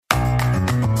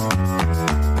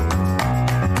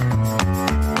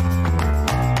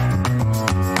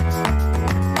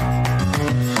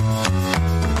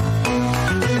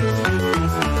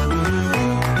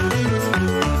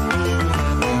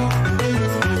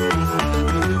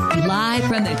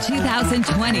from the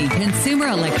 2020 Consumer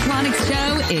Electronics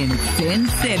Show in Sin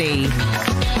City.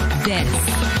 This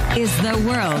is the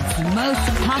world's most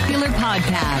popular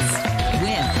podcast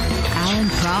with Alan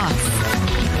Cross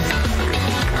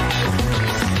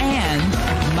and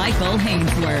Michael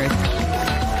Hainsworth.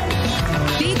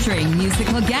 Featuring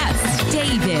musical guest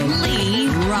David Lee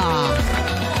Roth.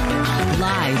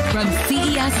 Live from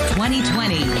CES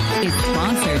 2020 is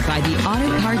sponsored by the Auto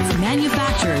Parts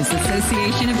Manufacturers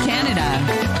Association of Canada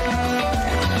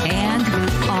and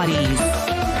Audis.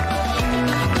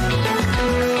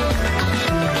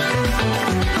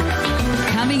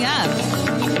 Coming up.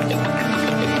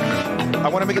 I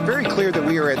want to make it very clear that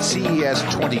we are at CES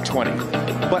 2020,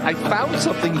 but I found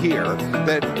something here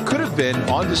that could have been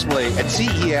on display at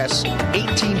CES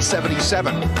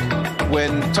 1877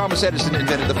 when Thomas Edison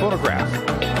invented the phonograph.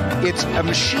 It's a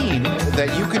machine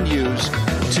that you can use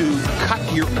to cut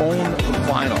your own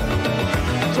vinyl.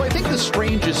 So I think the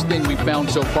strangest thing we've found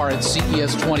so far at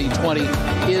CES 2020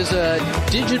 is a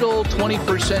digital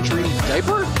 21st century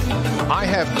diaper. I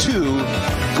have two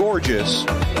gorgeous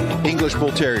English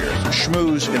Bull Terriers,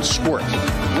 Schmooze and Squirt.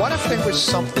 What if there was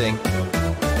something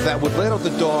that would let out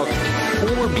the dog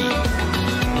for me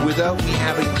without me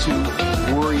having to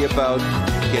worry about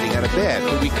getting out of bed?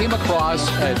 We came across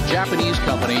a Japanese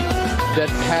company that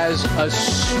has a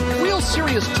real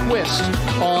serious twist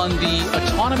on the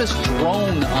autonomous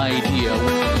drone idea.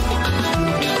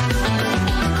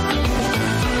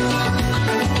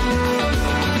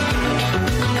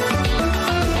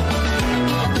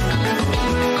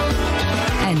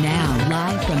 And now,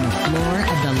 live from the floor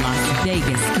of the Las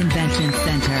Vegas Convention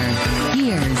Center,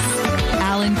 here's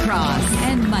Alan Cross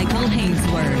and Michael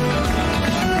Hainsworth.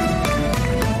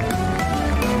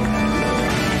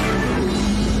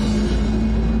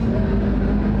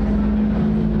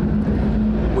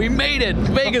 We made it!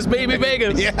 Vegas, baby,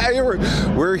 Vegas! Yeah,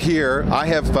 we're here. I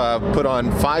have put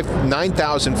on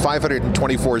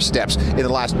 9,524 steps in the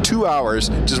last 2 hours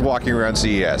just walking around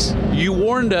CES. You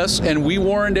warned us, and we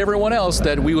warned everyone else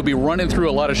that we would be running through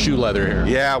a lot of shoe leather here.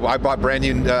 Yeah, I bought brand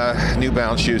new New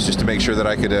Balance shoes just to make sure that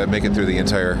I could make it through the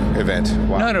entire event.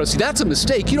 Wow. No, see, that's a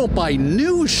mistake. You don't buy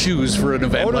new shoes for an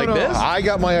event like this. I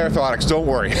got my orthotics, don't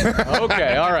worry.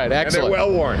 Okay, all right, excellent. And they're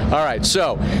well worn. All right,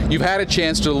 so you've had a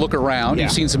chance to look around. Yeah.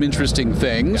 You've seen some interesting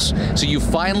things. Yeah. So you've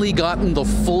finally gotten the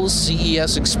full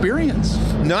CES experience.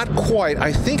 Not quite.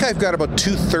 I think I've got about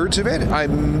 2/3 of it. I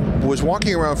was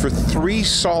walking around for 3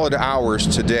 solid hours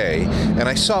today, and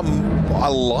I saw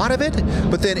a lot of it,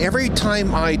 but then every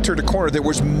time I turned a corner, there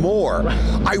was more.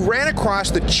 I ran across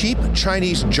the cheap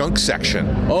Chinese junk section.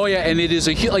 Oh, yeah, and it is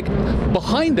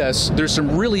behind us, there's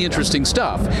some really interesting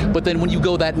stuff, but then when you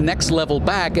go that next level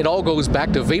back, it all goes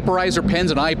back to vaporizer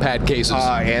pens and iPad cases.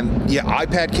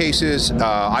 iPad cases,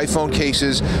 iPhone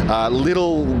cases,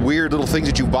 weird little things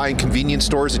that you buy in convenience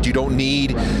stores that you don't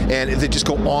need, and they just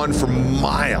go on for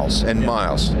miles and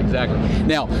miles. Exactly.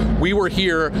 Now, we were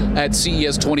here at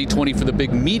CES 2020 for the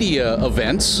big media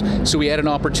events, so we had an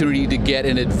opportunity to get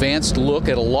an advanced look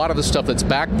at a lot of the stuff that's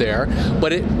back there,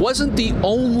 but it wasn't the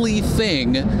only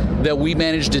thing that we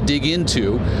managed to dig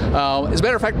into. As a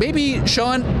matter of fact, maybe,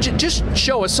 Sean, just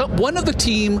show us. One of the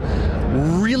team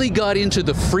really got into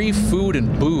the free food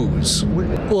and booze.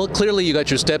 Well, clearly you got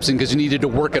your steps in because you needed to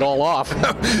work it all off.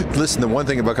 Listen, the one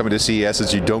thing about coming to CES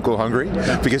is you don't go hungry,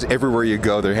 because everywhere you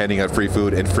go, they're handing out free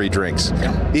food and free drinks.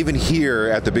 Yeah. Even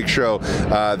here at the big show,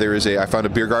 I found a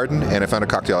beer garden and I found a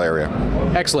cocktail area.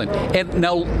 Excellent. And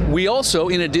now we also,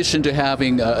 in addition to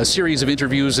having a series of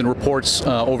interviews and reports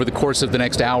over the course of the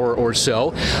next hour or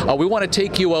so, we want to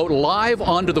take you out live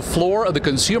onto the floor of the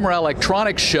Consumer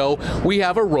Electronics Show. We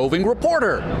have a roving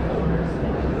reporter.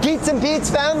 Geeks and Beats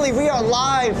family, we are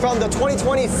live from the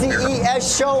 2020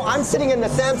 CES show. I'm sitting in the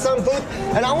Samsung booth,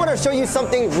 and I want to show you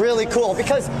something really cool,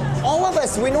 because all of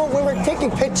us, we know when we're taking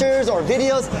pictures or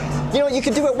videos, you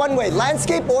can do it one way,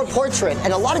 landscape or portrait,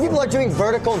 and a lot of people are doing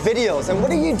vertical videos. And what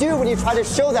do you do when you try to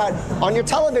show that on your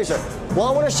television? Well,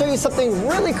 I want to show you something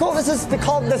really cool. This is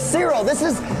called the Zero. This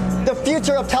is the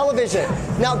future of television.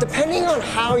 Now, depending on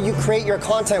how you create your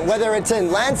content, whether it's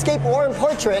in landscape or in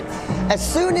portrait, as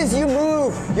soon as you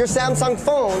move your Samsung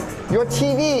phone, your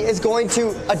TV is going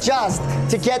to adjust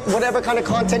to get whatever kind of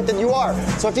content that you are.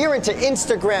 So if you're into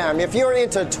Instagram, if you're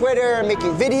into Twitter,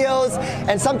 making videos,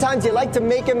 and sometimes you like to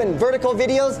make them in vertical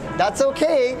videos, that's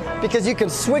okay, because you can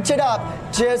switch it up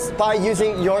just by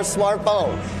using your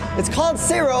smartphone. It's called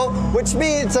Zero, which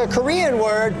means a Korean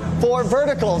word for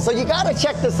vertical. So you gotta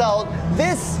check this out.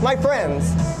 This, my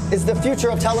friends, is the future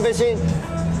of television.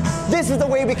 This is the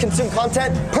way we consume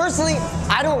content. Personally,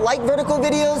 I don't like vertical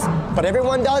videos. but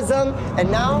everyone does them, and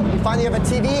now we finally have a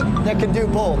TV that can do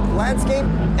both landscape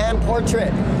and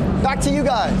portrait. Back to you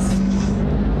guys.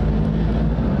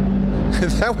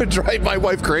 That would drive my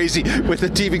wife crazy with the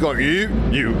TV going,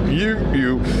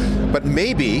 you. But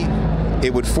maybe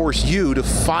it would force you to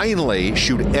finally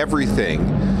shoot everything.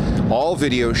 All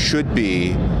video should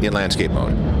be in landscape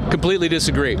mode. Completely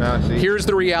disagree. Here's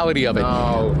the reality of it.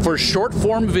 For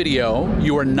short-form video,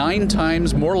 you are 9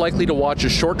 times more likely to watch a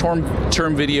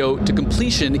short-term video to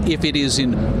completion if it is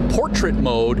in portrait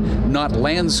mode, not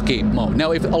landscape mode.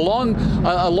 Now, if a long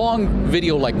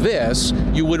video like this,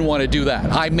 you wouldn't want to do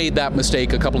that. I made that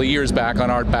mistake a couple of years back on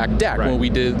our back deck when we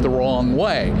did it the wrong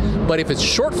way. But if it's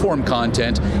short-form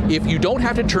content, if you don't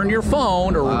have to turn your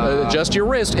phone or adjust your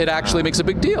wrist, it actually makes a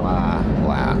big deal.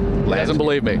 He doesn't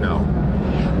believe me. No.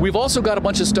 We've also got a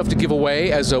bunch of stuff to give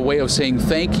away as a way of saying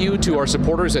thank you to our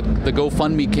supporters at the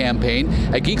GoFundMe campaign.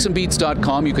 At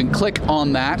geeksandbeats.com, you can click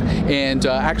on that and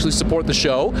actually support the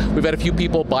show. We've had a few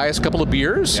people buy us a couple of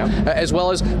beers, as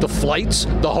well as the flights,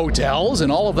 the hotels,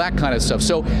 and all of that kind of stuff.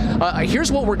 So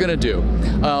here's what we're going to do.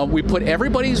 We put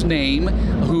everybody's name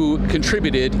who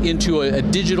contributed into a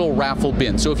digital raffle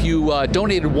bin. So if you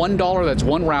donated $1, that's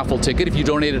 1 raffle ticket. If you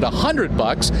donated $100,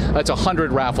 that's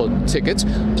 100 raffle tickets.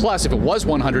 Plus, if it was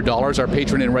 $100, our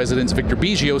patron in residence, Victor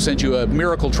Biggio, sent you a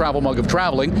miracle travel mug of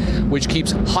traveling, which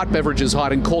keeps hot beverages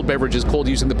hot and cold beverages cold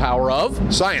using the power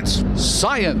of science.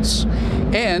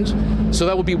 And so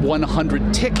that would be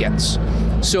 100 tickets.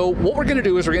 So what we're going to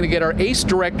do is we're going to get our ace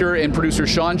director and producer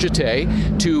Sean Jette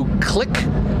to click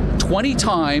 20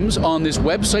 times on this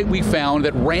website we found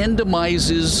that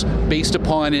randomizes based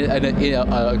upon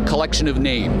a collection of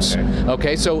names.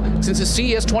 Okay, so since it's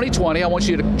CES 2020, I want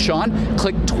you to, Sean,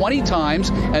 click 20 times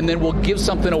and then we'll give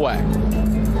something away.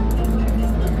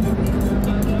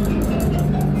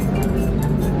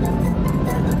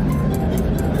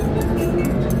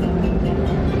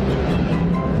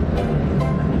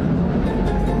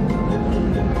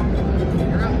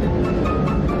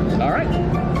 All right.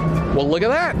 Well, look at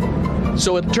that.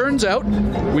 So it turns out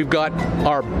we've got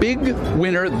our big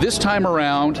winner this time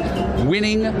around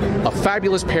winning a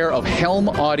fabulous pair of Helm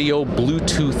Audio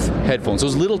Bluetooth headphones.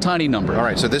 Those little tiny numbers. All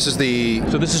right, so this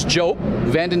is Joe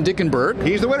Vanden Dickenberg.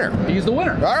 He's the winner.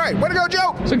 All right, way to go,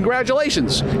 Joe. So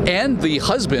congratulations. And the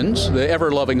husband, the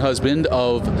ever-loving husband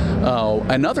of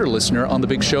another listener on the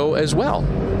big show as well.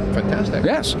 Fantastic.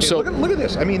 Yes. Okay, so look at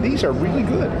this. I mean, these are really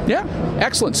good. Yeah,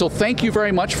 excellent. So thank you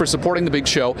very much for supporting the big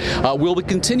show. We'll be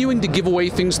continuing to give away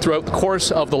things throughout the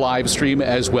course of the live stream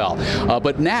as well.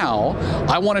 But now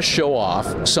I want to show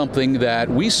off something that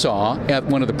we saw at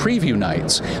one of the preview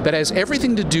nights that has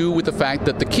everything to do with the fact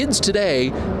that the kids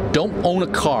today don't own a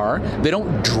car. They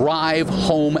don't drive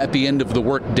home at the end of the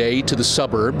workday to the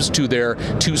suburbs to their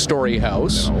 2-story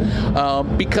house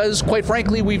because, quite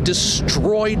frankly, we've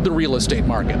destroyed the real estate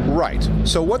market. Right.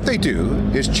 So what they do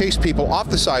is chase people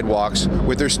off the sidewalks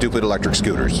with their stupid electric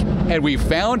scooters. And we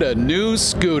found a new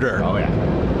scooter. Oh, yeah.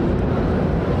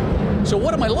 So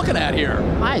what am I looking at here?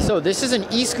 Hi, so this is an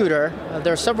e-scooter.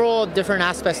 There are several different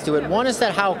aspects to it. One is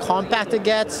that how compact it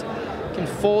gets. You can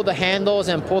fold the handles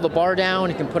and pull the bar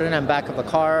down. You can put it in the back of the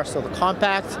car. So the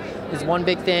compact is one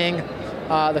big thing.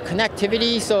 The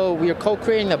connectivity, so we are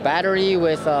co-creating a battery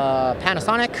with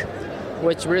Panasonic.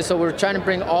 So we're trying to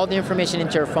bring all the information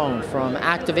into your phone, from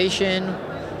activation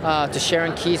to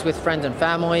sharing keys with friends and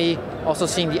family, also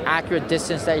seeing the accurate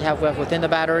distance that you have within the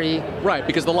battery. Right,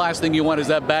 because the last thing you want is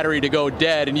that battery to go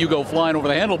dead and you go flying over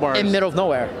the handlebars. In the middle of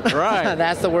nowhere. Right.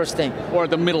 That's the worst thing. Or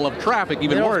the middle of traffic,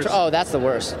 even worse. Oh, that's the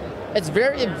worst. It's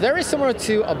very similar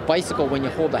to a bicycle when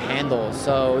you hold the handle.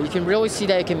 So you can really see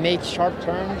that it can make sharp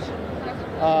turns.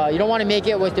 You don't want to make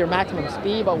it with your maximum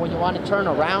speed, but when you want to turn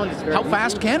around, it's very How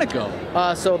fast easy. can it go?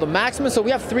 So the maximum, so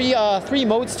we have three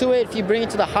modes to it. If you bring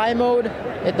it to the high mode,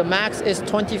 the max is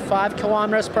 25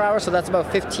 kilometers per hour, so that's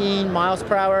about 15 miles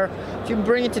per hour. If you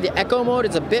bring it to the eco mode,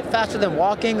 it's a bit faster than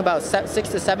walking, about 6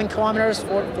 to 7 kilometers,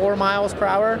 4 miles per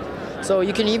hour. So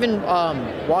you can even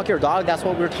walk your dog. That's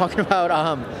what we were talking about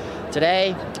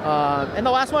today. And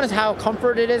the last one is how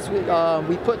comfort it is.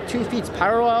 We put 2 feet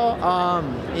parallel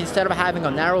instead of having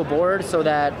a narrow board, so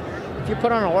that if you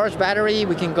put on a large battery,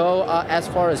 we can go as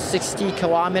far as 60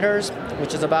 kilometers,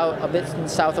 which is about a bit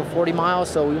south of 40 miles.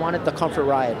 So we wanted the comfort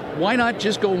ride. Why not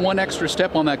just go one extra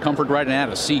step on that comfort ride and add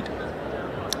a seat?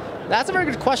 That's a very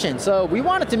good question. So we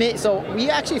wanted to make, so we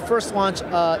actually first launched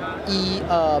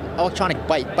electronic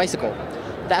bicycle.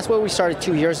 That's where we started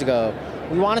 2 years ago.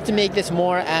 We wanted to make this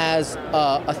more as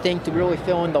a thing to really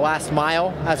fill in the last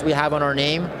mile, as we have on our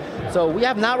name. So we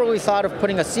have not really thought of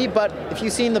putting a seat, but if you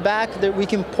see in the back that we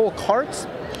can pull carts,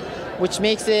 which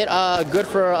makes it good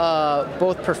for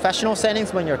both professional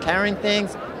settings when you're carrying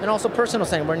things, and also personal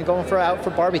settings when you're going out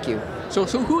for barbecue. So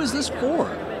who is this for?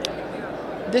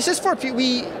 This is for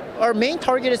our main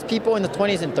target is people in the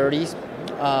 20s and 30s,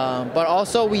 but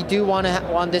also we do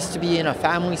want this to be in a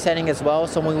family setting as well.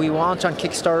 So when we launch on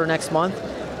Kickstarter next month,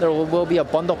 there will be a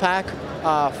bundle pack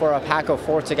for a pack of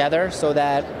 4 together, so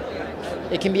that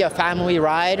it can be a family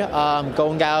ride,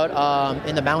 going out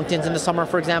in the mountains in the summer,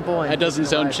 for example. That doesn't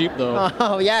sound cheap, though.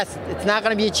 Oh, yes. It's not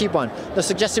going to be a cheap one. The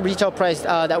suggested retail price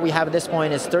that we have at this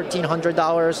point is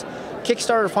 $1,300.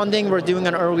 Kickstarter funding, we're doing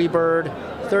an early bird,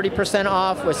 30%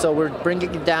 off, so we're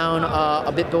bringing it down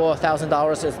a bit below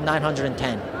 $1,000. It's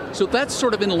 $910. So that's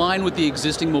sort of in line with the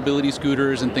existing mobility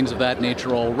scooters and things of that nature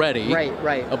already.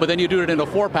 Right. But then you do it in a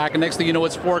 4-pack, and next thing you know,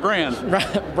 it's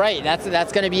 $4,000. Right.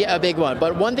 That's going to be a big one.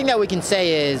 But one thing that we can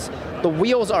say is the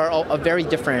wheels are very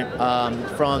different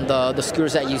from the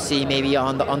scooters that you see maybe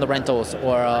on the rentals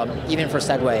or even for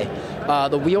Segway.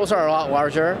 The wheels are a lot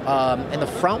larger, and the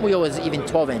front wheel is even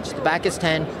 12-inch. The back is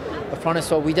 10. The front is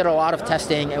 12. We did a lot of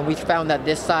testing, and we found that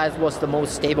this size was the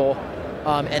most stable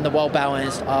and the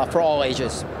well-balanced for all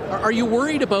ages. Are you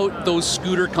worried about those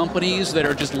scooter companies that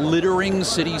are just littering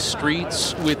city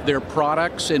streets with their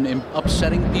products and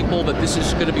upsetting people, that this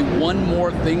is going to be one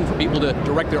more thing for people to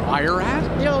direct their ire at?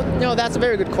 You know, that's a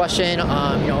very good question.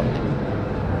 I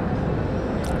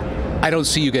don't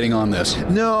see you getting on this.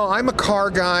 No, I'm a car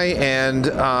guy, and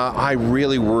I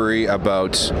really worry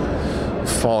about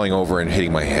falling over and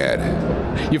hitting my head.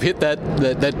 You've hit that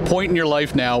point in your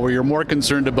life now where you're more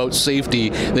concerned about safety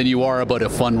than you are about a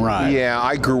fun ride. Yeah,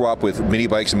 I grew up with mini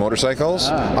bikes and motorcycles.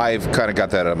 I've kind of got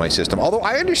that out of my system. Although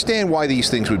I understand why these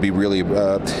things would be really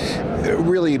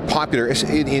popular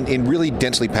in really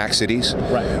densely packed cities,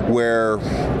 right, where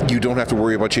you don't have to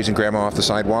worry about chasing grandma off the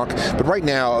sidewalk. But right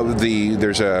now,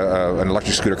 there's an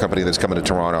electric scooter company that's coming to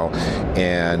Toronto,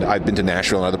 and I've been to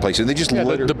Nashville and other places, and they just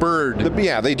litter the bird.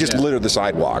 They just litter the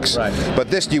sidewalks. Right. But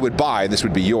this you would buy, this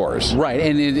would be yours. Right,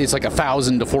 and it's like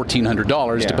 $1,000 to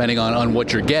 $1,400 depending on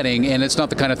what you're getting, and it's not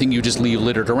the kind of thing you just leave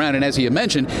littered around. And as he had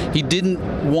mentioned, he didn't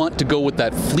want to go with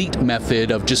that fleet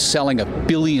method of just selling 1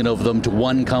 billion of them to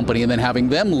one company and then having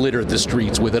them litter the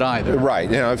streets with it either. Right.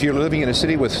 You know, if you're living in a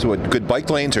city with good bike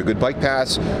lanes or good bike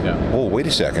paths, oh, wait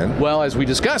a second. Well, as we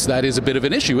discussed, that is a bit of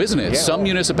an issue, isn't it? Yeah. Some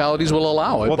municipalities will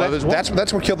allow it. Well,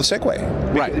 that's what killed the Segway.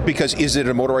 Right. Because is it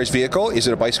a motorized vehicle? Is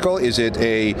it a bicycle? Is it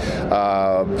a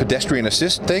pedestrian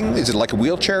assist thing? Is it like a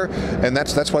wheelchair? And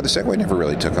that's why the Segway never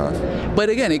really took off. But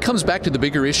again, it comes back to the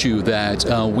bigger issue that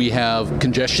we have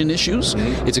congestion issues.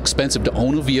 Mm-hmm. It's expensive to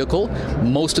own a vehicle.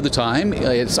 Most of the time,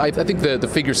 I think the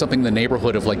figure's something in the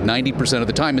neighborhood of like 90% of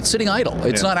the time, it's sitting idle.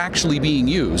 It's not actually being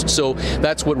used. So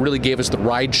that's what really gave us the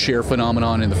ride-share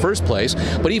phenomenon in the first place.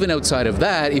 But even outside of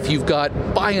that, if you've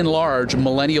got, by and large,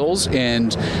 millennials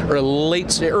and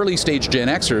early stage Gen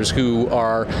Xers who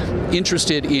are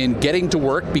interested in getting to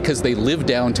work because they live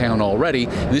downtown already,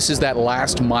 this is that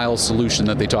last mile solution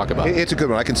that they talk about. It's a good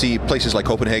one. I can see places like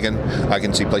Copenhagen. I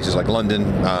can see places like London,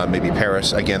 maybe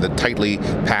Paris. Again, the tightly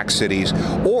packed cities,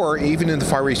 or even in the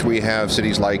Far East, we have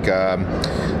cities like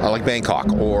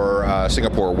Bangkok or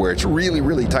Singapore, where it's really,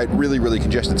 really tight, really, really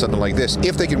congested. Something like this,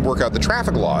 if they can work out the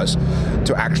traffic laws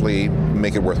to actually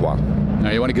make it worthwhile. Now,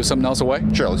 you want to give something else away?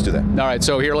 Sure, let's do that. All right,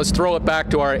 so here, let's throw it back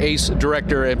to our ace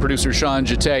director and producer, Sean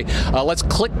Jeté. Let's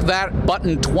click that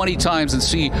button 20 times and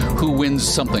see who wins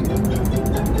something.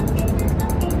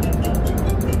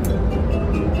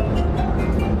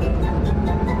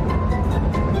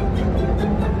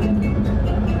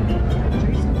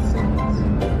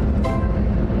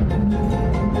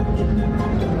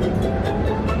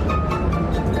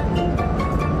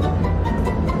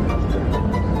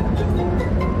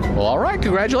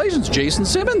 Congratulations, Jason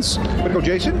Simmons. Way to go,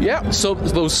 Jason. Yeah, so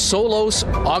those Solos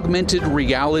augmented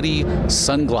reality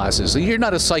sunglasses. You're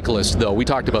not a cyclist, though. We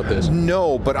talked about this.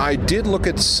 No, but I did look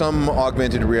at some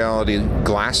augmented reality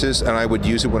glasses, and I would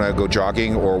use it when I go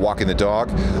jogging or walking the dog.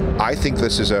 I think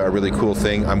this is a really cool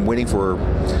thing. I'm waiting for...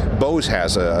 Bose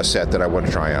has a set that I want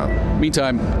to try out.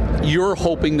 Meantime, you're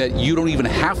hoping that you don't even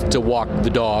have to walk the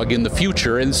dog in the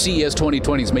future, and CES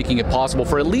 2020 is making it possible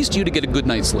for at least you to get a good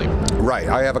night's sleep. Right.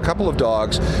 I have a couple of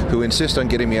dogs who insist on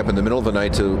getting me up in the middle of the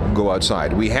night to go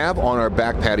outside. We have on our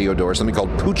back patio door something called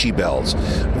poochy bells.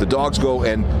 The dogs go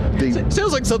and they...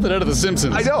 Sounds like something out of The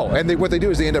Simpsons. I know. And what they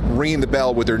do is they end up ringing the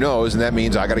bell with their nose, and that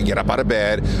means I got to get up out of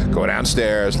bed, go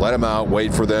downstairs, let them out,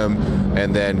 wait for them,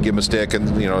 and then give them a stick and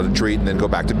a treat, and then go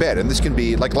back to bed. And this can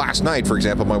be, like last night, for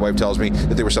example, my wife tells me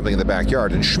that there was something in the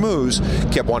backyard, and Schmooze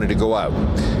kept wanting to go out.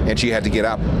 And she had to get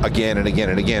up again and again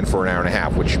and again for an hour and a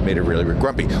half, which made her really, really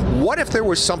grumpy. What if there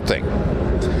was something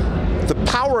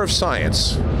power of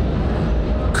science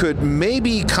could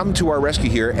maybe come to our rescue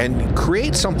here and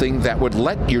create something that would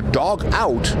let your dog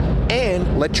out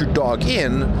and let your dog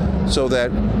in, so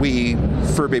that we,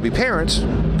 fur baby parents,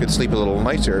 could sleep a little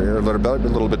nicer, or a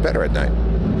little bit better at night.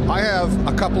 I have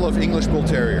a couple of English Bull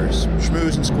Terriers,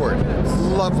 Schmooze and Squirt.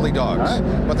 Lovely dogs,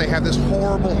 but they have this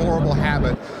horrible, horrible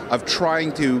habit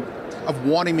of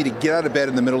wanting me to get out of bed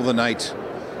in the middle of the night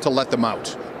to let them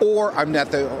out. Or I'm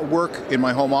at the work in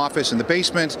my home office in the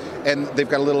basement, and they've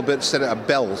got a little bit set of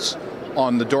bells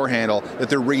on the door handle that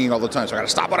they're ringing all the time. So I got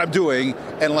to stop what I'm doing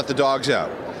and let the dogs out.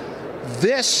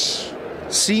 This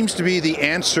seems to be the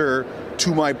answer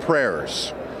to my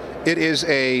prayers. It's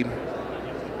a,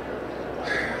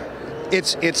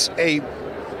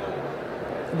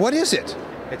 what is it?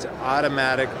 It's an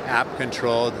automatic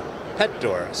app-controlled pet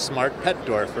door, a smart pet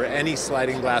door for any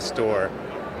sliding glass door.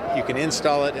 You can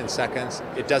install it in seconds.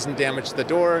 It doesn't damage the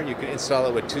door. You can install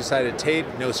it with two-sided tape.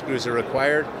 No screws are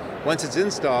required. Once it's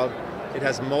installed, it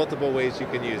has multiple ways you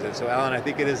can use it. So Alan, I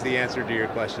think it is the answer to your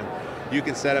question. You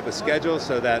can set up a schedule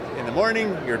so that in the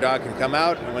morning, your dog can come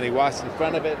out, and when he walks in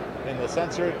front of it in the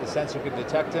sensor can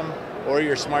detect him, or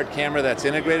your smart camera that's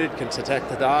integrated can detect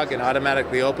the dog and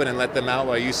automatically open and let them out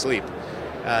while you sleep.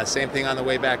 Same thing on the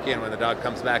way back in. When the dog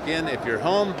comes back in, if you're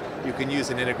home, you can use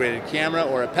an integrated camera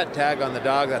or a pet tag on the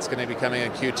dog that's going to be coming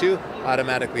in Q2,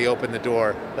 automatically open the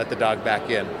door, let the dog back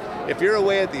in. If you're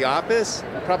away at the office,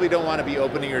 you probably don't want to be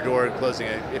opening your door and closing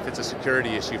it if it's a security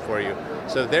issue for you.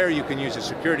 So there you can use a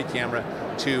security camera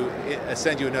to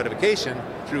send you a notification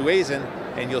through Wazen,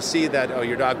 and you'll see that, oh,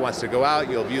 your dog wants to go out.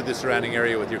 You'll view the surrounding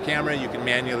area with your camera. You can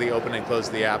manually open and close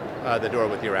the door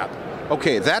with your app.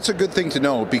 Okay, that's a good thing to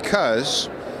know, because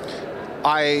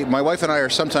my wife and I are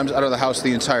sometimes out of the house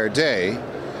the entire day,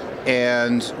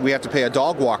 and we have to pay a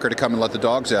dog walker to come and let the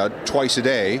dogs out twice a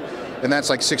day, and that's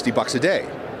like $60 a day.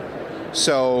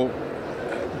 So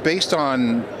based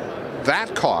on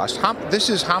that cost, this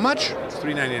is how much? It's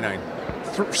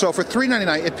 $3.99. So for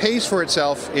 $3.99, it pays for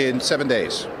itself in 7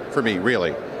 days for me,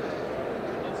 really.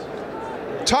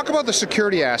 Talk about the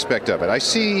security aspect of it. I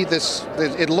see this,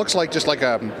 it looks like just like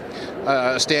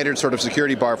a standard sort of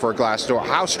security bar for a glass door.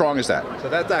 How strong is that? So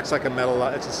that acts like a metal,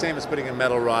 it's the same as putting a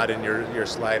metal rod in your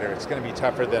slider. It's going to be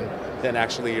tougher than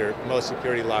actually your most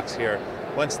security locks here.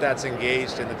 Once that's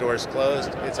engaged and the door is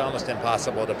closed, it's almost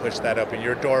impossible to push that open.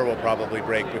 Your door will probably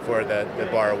break before the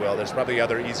bar will. There's probably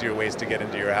other easier ways to get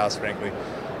into your house, frankly.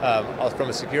 From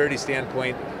a security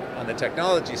standpoint, on the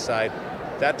technology side,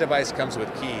 that device comes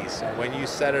with keys. And when you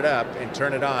set it up and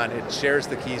turn it on, it shares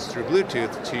the keys through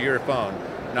Bluetooth to your phone,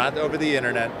 not over the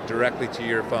internet, directly to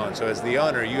your phone. So as the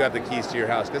owner, you have the keys to your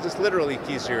house, because it's literally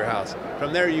keys to your house.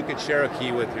 From there, you could share a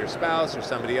key with your spouse or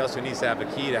somebody else who needs to have a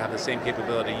key to have the same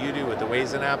capability you do with the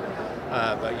Wazen app.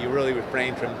 But you really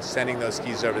refrain from sending those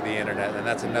keys over the internet, and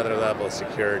that's another level of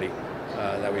security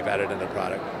that we've added in the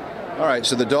product. All right,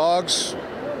 so the dogs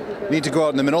need to go out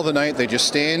in the middle of the night. They just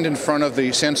stand in front of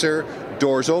the sensor,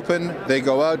 doors open, they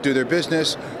go out, do their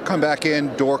business, come back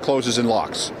in, door closes and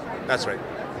locks. That's right.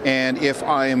 And if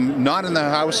I'm not in the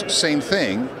house, same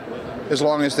thing, as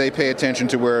long as they pay attention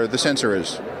to where the sensor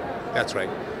is. That's right.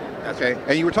 Okay.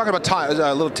 And you were talking about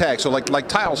little tags, so like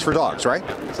tiles for dogs, right?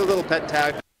 It's a little pet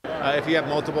tag. If you have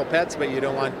multiple pets, but you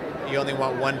only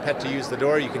want one pet to use the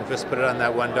door, you can just put it on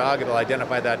that one dog. It'll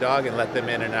identify that dog and let them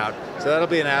in and out. So that'll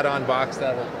be an add-on box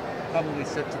that'll probably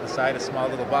sit to the side, a small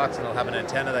little box, and it'll have an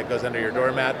antenna that goes under your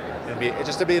doormat.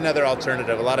 It'll be another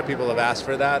alternative. A lot of people have asked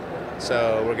for that,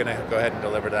 so we're going to go ahead and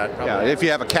deliver that. Probably. Yeah, if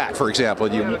you have a cat, for example,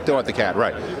 and you don't want the cat,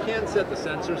 right. You can set the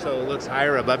sensor so it looks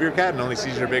higher above your cat and only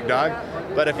sees your big dog.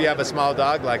 But if you have a small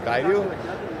dog like I do,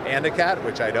 and a cat,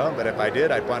 which I don't, but if I did,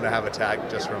 I'd want to have a tag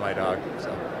just for my dog.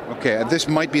 So. Okay, this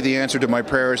might be the answer to my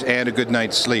prayers and a good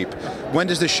night's sleep. When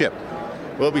does this ship?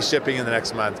 We'll be shipping in the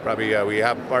next month. Probably we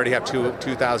already have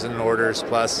 2,000 orders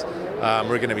plus.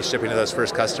 We're going to be shipping to those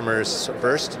first customers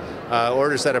first.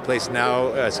 Orders that are placed now,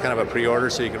 it's kind of a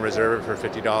pre-order, so you can reserve it for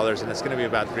 $50, and it's going to be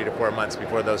about 3 to 4 months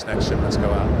before those next shipments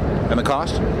go out. And the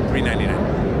cost?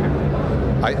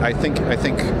 $3.99. I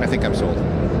think I'm sold.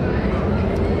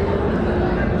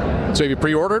 So have you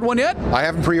pre-ordered one yet? I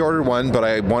haven't pre-ordered one, but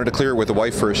I wanted to clear it with the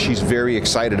wife first. She's very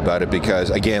excited about it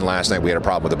because, again, last night we had a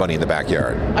problem with the bunny in the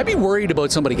backyard. I'd be worried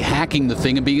about somebody hacking the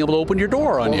thing and being able to open your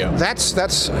door on you. That's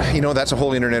a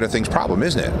whole Internet of Things problem,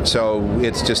 isn't it? So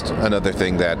it's just another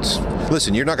thing that,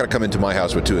 listen, you're not going to come into my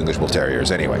house with 2 English Bull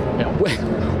Terriers anyway.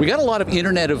 Yeah. We got a lot of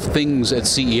Internet of Things at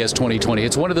CES 2020.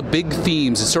 It's one of the big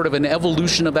themes. It's sort of an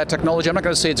evolution of that technology. I'm not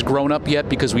going to say it's grown up yet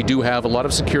because we do have a lot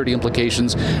of security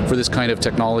implications for this kind of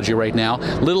technology right now.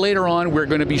 A little later on, we're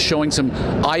going to be showing some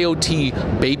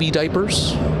IoT baby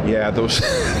diapers. Yeah, those,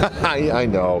 I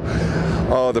know.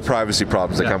 Oh, the privacy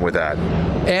problems that come with that.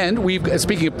 And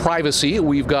speaking of privacy,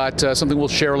 we've got something we'll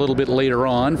share a little bit later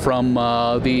on from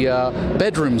the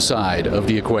bedroom side of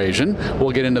the equation.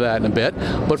 We'll get into that in a bit.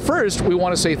 But first, we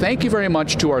want to say thank you very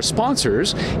much to our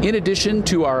sponsors, in addition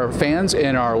to our fans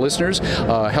and our listeners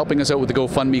helping us out with the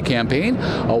GoFundMe campaign.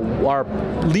 Our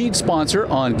lead sponsor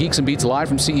on Geeks and Beats Live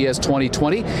from CES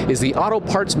 2020 is the Auto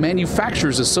Parts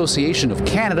Manufacturers Association of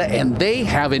Canada, and they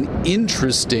have an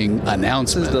interesting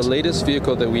announcement. This is the latest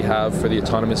vehicle that we have for the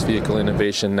Autonomous Vehicle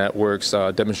Innovation Network's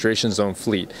demonstration zone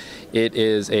fleet. It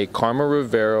is a Karma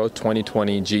Rivero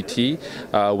 2020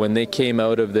 GT. When they came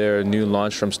out of their new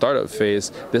launch from startup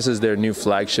phase, this is their new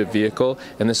flagship vehicle,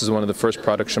 and this is one of the first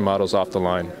production models off the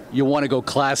line. You want to go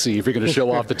classy if you're going to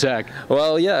show off the tech.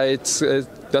 Well, yeah,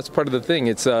 that's part of the thing.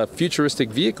 It's a futuristic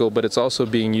vehicle, but it's also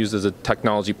being used as a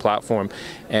technology platform,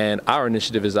 and our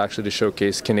initiative is actually to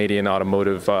showcase Canadian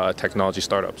automotive technology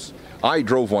startups. I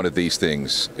drove one of these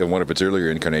things in one of its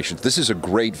earlier incarnations. This is a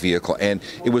great vehicle, and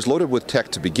it was loaded with tech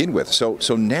to begin with. So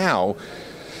now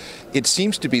it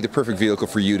seems to be the perfect vehicle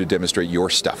for you to demonstrate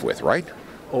your stuff with, right?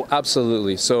 Oh,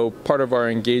 absolutely. So part of our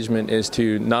engagement is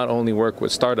to not only work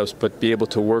with startups, but be able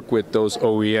to work with those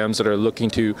OEMs that are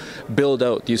looking to build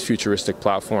out these futuristic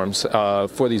platforms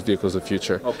for these vehicles of the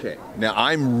future. Okay. Now,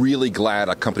 I'm really glad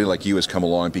a company like you has come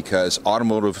along, because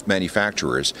automotive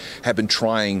manufacturers have been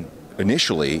trying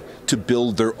initially to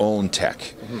build their own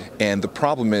tech. And the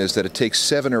problem is that it takes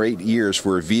 7 or 8 years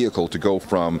for a vehicle to go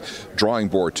from drawing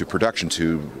board to production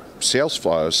to sales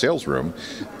room.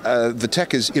 The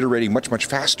tech is iterating much, much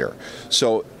faster.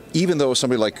 So even though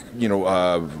somebody like,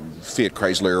 Fiat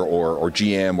Chrysler or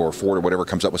GM or Ford or whatever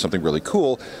comes up with something really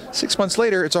cool, 6 months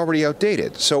later it's already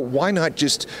outdated. So why not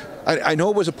just, I know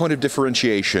it was a point of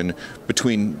differentiation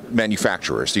between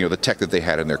manufacturers, the tech that they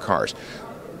had in their cars.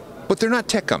 But they're not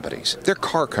tech companies, they're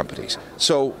car companies.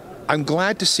 So I'm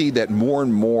glad to see that more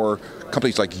and more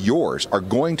companies like yours are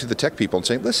going to the tech people and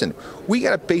saying, listen, we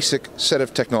got a basic set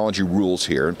of technology rules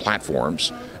here and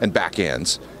platforms and back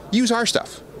ends. Use our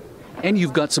stuff. And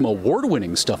you've got some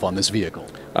award-winning stuff on this vehicle.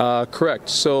 Correct.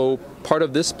 So part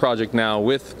of this project now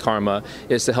with Karma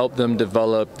is to help them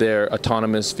develop their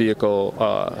autonomous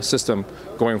vehicle system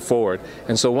going forward.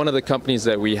 And so one of the companies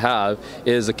that we have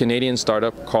is a Canadian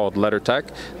startup called LeddarTech.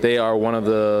 They are one of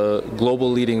the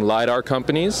global leading LiDAR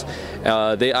companies.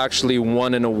 They actually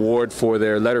won an award for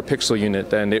their LiDAR pixel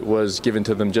unit, and it was given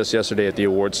to them just yesterday at the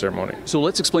award ceremony. So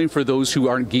let's explain for those who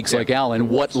aren't geeks like Alan,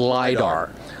 what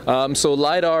LiDAR? So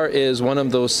LiDAR is one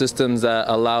of those systems that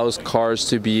allows cars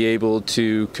to be able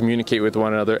to communicate with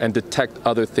one another and detect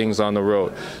other things on the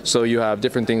road. So you have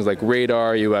different things like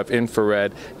radar, you have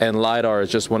infrared, and LiDAR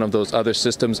is just one of those other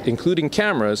systems, including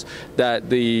cameras, that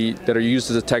are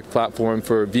used as a tech platform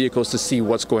for vehicles to see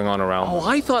what's going on around. Oh,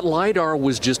 I thought LiDAR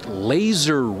was just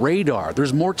laser radar.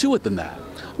 There's more to it than that.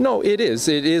 No, it is.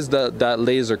 It is that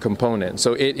laser component.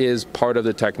 So it is part of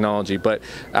the technology. But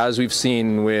as we've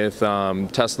seen with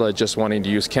Tesla just wanting to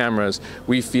use cameras,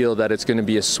 we feel that it's going to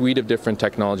be a suite of different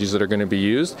technologies that are going to be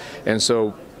used. And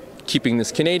so keeping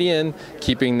this Canadian,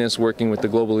 keeping this working with the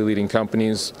globally leading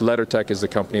companies, LeddarTech is the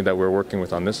company that we're working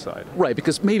with on this side. Right,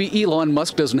 because maybe Elon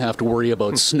Musk doesn't have to worry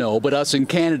about snow, but us in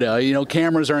Canada,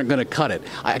 cameras aren't going to cut it.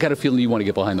 I got a feeling you want to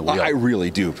get behind the wheel. I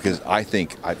really do, because I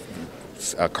think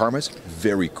Karma's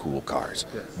very cool cars.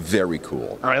 Yeah. Very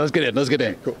cool. All right, let's get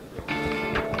in. Cool.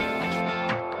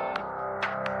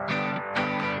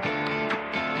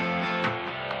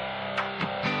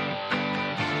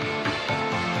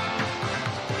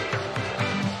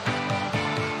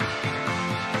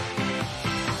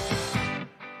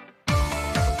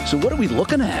 So what are we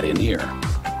looking at in here?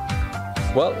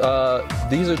 Well,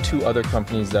 these are two other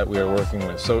companies that we are working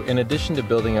with. So in addition to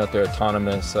building out their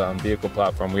autonomous vehicle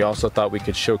platform, we also thought we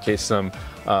could showcase some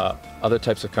other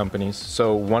types of companies.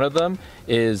 So one of them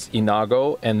is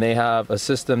Inago, and they have a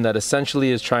system that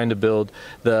essentially is trying to build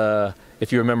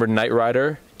if you remember, Knight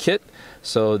Rider kit.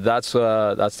 So that's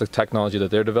the technology that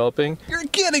they're developing. You're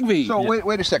kidding me! So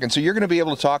wait a second. So you're going to be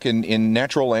able to talk in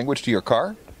natural language to your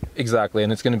car? Exactly,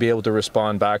 and it's going to be able to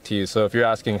respond back to you. So if you're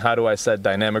asking, how do I set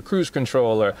dynamic cruise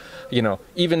control, or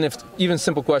even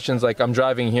simple questions like, I'm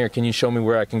driving here, can you show me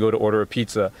where I can go to order a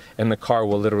pizza? And the car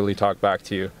will literally talk back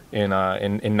to you in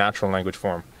natural language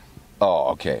form.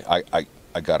 Oh, okay.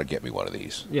 I got to get me one of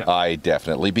these. Yeah. I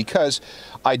definitely, because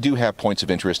I do have points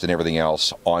of interest and everything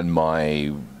else on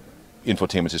my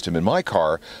infotainment system in my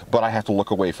car, but I have to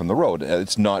look away from the road.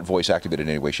 It's not voice activated in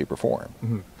any way, shape, or form.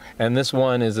 Mm-hmm. And this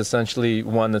one is essentially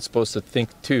one that's supposed to think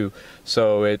too.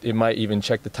 So it might even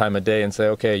check the time of day and say,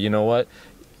 okay, you know what?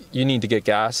 You need to get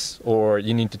gas or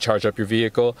you need to charge up your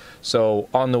vehicle. So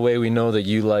on the way, we know that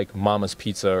you like Mama's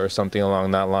Pizza or something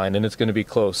along that line, and it's going to be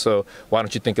close. So why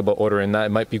don't you think about ordering that? It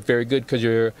might be very good because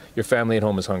your family at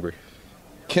home is hungry.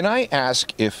 Can I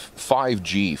ask if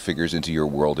 5G figures into your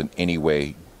world in any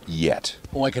way yet?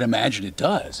 Oh, I can imagine it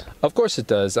does. Of course it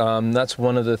does. That's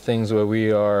one of the things where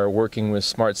we are working with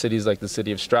smart cities like the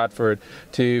city of Stratford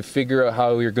to figure out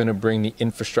how we're going to bring the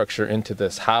infrastructure into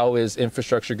this. How is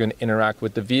infrastructure going to interact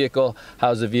with the vehicle?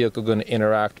 How is the vehicle going to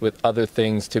interact with other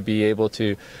things to be able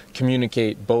to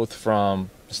communicate both from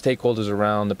stakeholders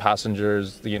around, the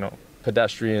passengers,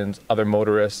 pedestrians, other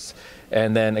motorists,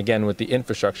 and then again with the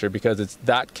infrastructure, because it's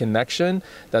that connection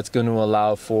that's going to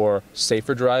allow for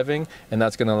safer driving, and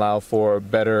that's going to allow for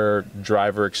better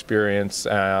driver experience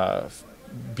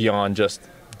beyond just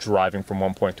driving from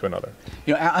one point to another.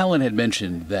 Alan had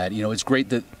mentioned that, it's great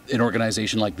that an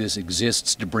organization like this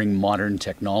exists to bring modern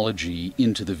technology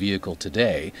into the vehicle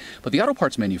today. But the Auto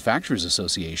Parts Manufacturers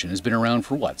Association has been around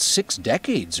for 6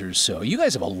 decades or so. You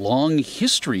guys have a long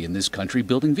history in this country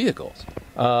building vehicles.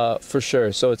 For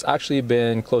sure. So it's actually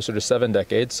been closer to 7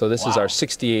 decades. So this is our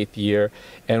 68th year,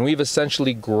 and we've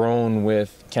essentially grown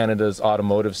with Canada's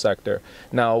automotive sector.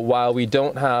 Now, while we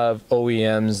don't have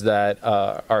OEMs that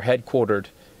are headquartered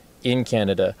in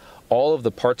Canada, all of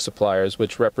the parts suppliers,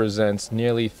 which represents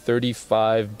nearly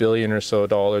 $35 billion or so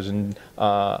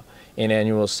in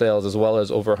annual sales, as well as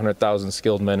over 100,000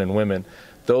 skilled men and women,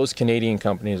 those Canadian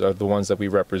companies are the ones that we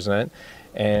represent.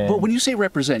 But when you say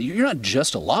represent, you're not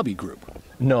just a lobby group.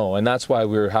 No, and that's why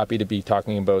we're happy to be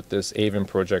talking about this AVEN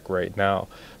project right now.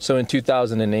 So in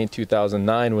 2008,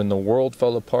 2009, when the world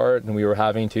fell apart and we were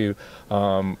having to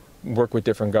work with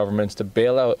different governments to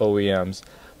bail out OEMs,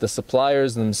 the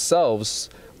suppliers themselves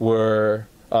were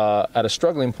at a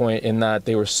struggling point in that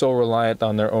they were so reliant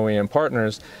on their OEM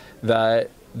partners that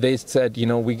they said,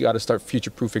 we got to start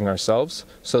future-proofing ourselves.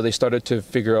 So they started to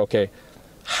figure, okay,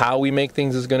 how we make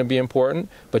things is going to be important,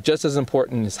 but just as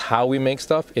important as how we make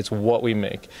stuff, it's what we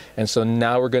make. And so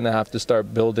now we're going to have to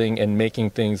start building and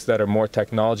making things that are more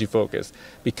technology focused,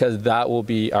 because that will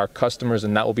be our customers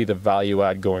and that will be the value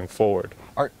add going forward.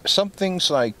 Are some things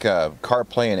like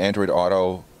CarPlay and Android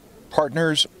Auto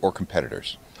partners or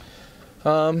competitors?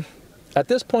 At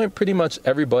this point, pretty much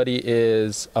everybody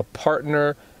is a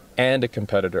partner and a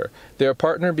competitor. They're a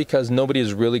partner because nobody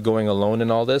is really going alone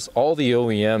in all this. All the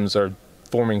OEMs are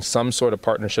forming some sort of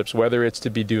partnerships, whether it's to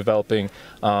be developing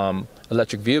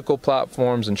electric vehicle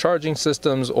platforms and charging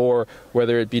systems, or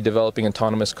whether it be developing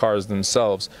autonomous cars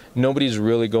themselves. Nobody's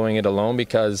really going it alone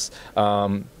because,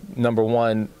 number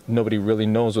one, nobody really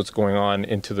knows what's going on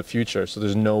into the future, so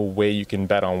there's no way you can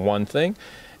bet on one thing.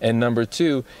 And number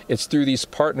two, it's through these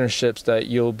partnerships that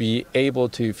you'll be able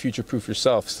to future-proof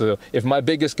yourself. So if my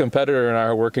biggest competitor and I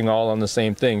are working all on the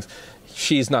same things,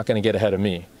 she's not going to get ahead of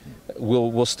me.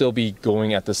 We'll still be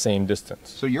going at the same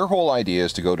distance. So your whole idea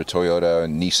is to go to Toyota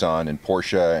and Nissan and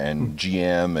Porsche and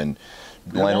GM and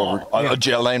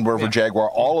Land Rover, Jaguar,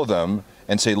 all of them,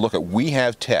 and say, look, we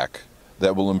have tech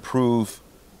that will improve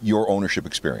your ownership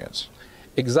experience.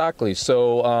 Exactly.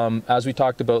 So as we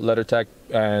talked about LetterTech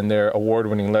and their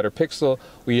award-winning Letter Pixel,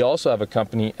 we also have a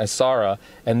company, Asara,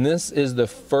 and this is the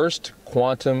first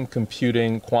quantum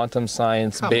computing, quantum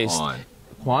science-based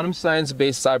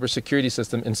cybersecurity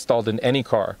system installed in any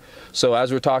car. So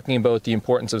as we're talking about the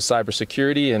importance of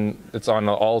cybersecurity, and it's on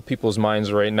all people's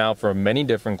minds right now for many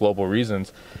different global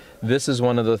reasons, this is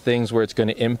one of the things where it's going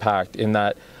to impact in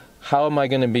that, how am I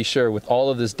going to be sure with all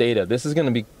of this data? This is going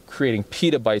to be creating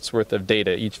petabytes worth of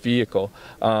data, each vehicle.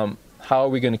 How are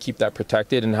we going to keep that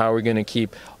protected, and how are we going to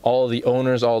keep all the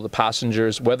owners, all the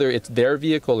passengers, whether it's their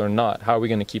vehicle or not, how are we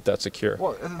going to keep that secure?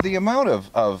 Well, the amount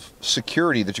of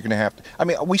security that you're going to have to, I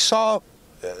mean, we saw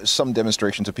some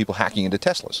demonstrations of people hacking into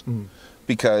Teslas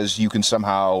because you can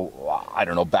somehow, I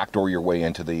don't know, backdoor your way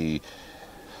into the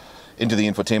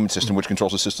infotainment system, which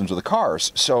controls the systems of the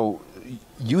cars. So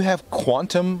you have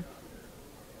quantum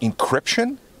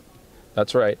encryption?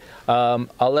 That's right. I'll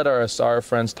let our Asara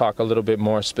friends talk a little bit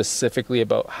more specifically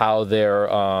about how their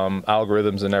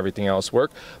algorithms and everything else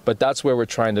work, but that's where we're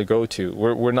trying to go to.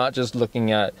 We're not just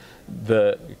looking at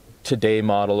the today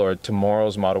model or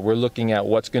tomorrow's model. We're looking at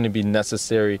what's going to be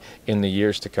necessary in the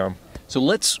years to come. So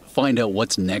let's find out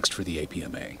what's next for the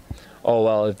APMA. Oh,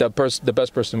 well, the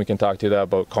best person we can talk to that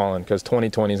about Colin, because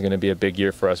 2020 is going to be a big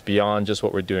year for us beyond just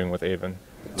what we're doing with AVEN.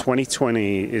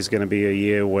 2020 is going to be a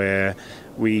year where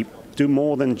we do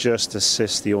more than just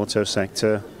assist the auto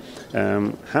sector.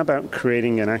 How about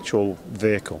creating an actual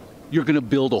vehicle? You're going to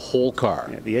build a whole car.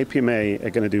 Yeah, the APMA are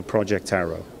going to do Project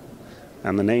Arrow.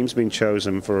 And the name's been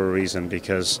chosen for a reason,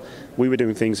 because we were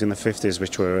doing things in the 50s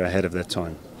which were ahead of their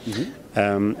time.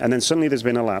 And then suddenly there's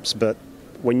been a lapse. But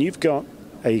when you've got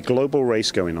a global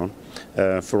race going on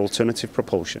for alternative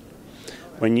propulsion,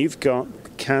 when you've got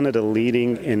Canada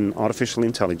leading in artificial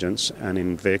intelligence and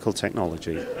in vehicle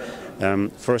technology,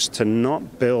 for us to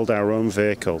not build our own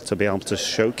vehicle to be able to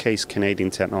showcase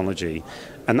Canadian technology,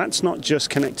 and that's not just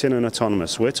connected and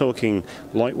autonomous. We're talking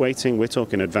lightweighting, we're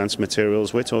talking advanced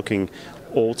materials, we're talking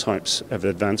all types of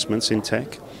advancements in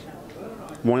tech.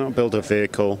 Why not build a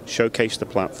vehicle, showcase the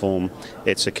platform,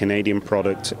 it's a Canadian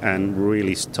product, and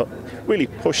really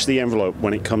push the envelope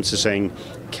when it comes to saying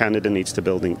Canada needs to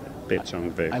build its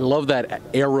own vehicle. I love that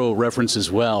Arrow reference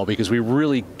as well, because we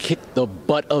really kicked the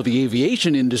butt of the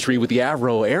aviation industry with the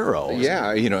Arrow.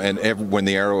 Yeah, and when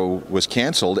the Arrow was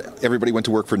canceled, everybody went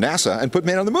to work for NASA and put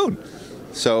man on the moon.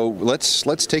 So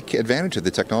let's take advantage of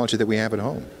the technology that we have at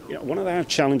home. One of our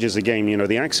challenges, again,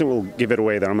 the accent will give it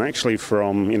away that I'm actually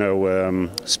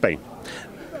from, Spain.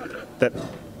 That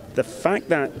the fact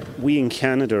that we in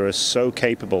Canada are so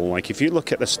capable, like if you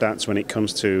look at the stats when it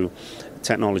comes to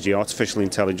technology, artificial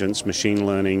intelligence, machine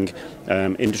learning,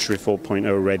 Industry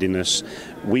 4.0 readiness,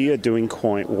 we are doing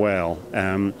quite well.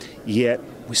 Yet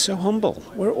we're so humble.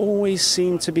 We're always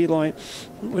seem to be like,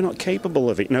 we're not capable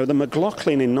of it. The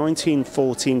McLaughlin in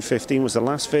 1914-15 was the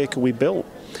last vehicle we built,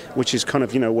 which is kind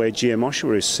of, where GM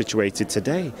Oshawa is situated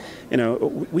today.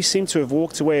 We seem to have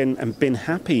walked away and been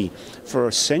happy for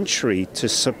a century to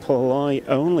supply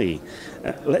only.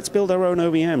 Let's build our own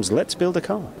OEMs. Let's build a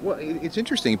car. Well, it's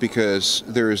interesting because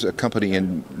there's a company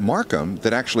in Markham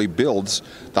that actually builds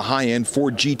the high-end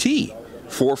Ford GT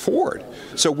for Ford.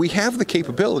 So we have the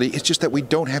capability, it's just that we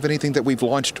don't have anything that we've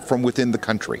launched from within the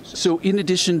country. So in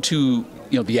addition to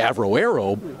the Avro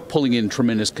Arrow pulling in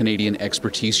tremendous Canadian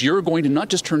expertise, you're going to not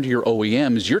just turn to your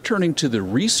OEMs, you're turning to the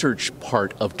research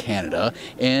part of Canada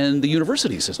and the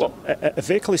university system. Well, a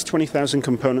vehicle is 20,000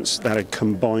 components that are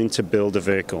combined to build a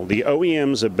vehicle. The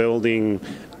OEMs are building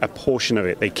a portion of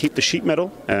it. They keep the sheet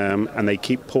metal and they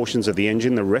keep portions of the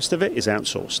engine. The rest of it is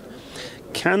outsourced.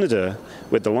 Canada,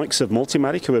 with the likes of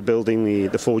Multimatic, who are building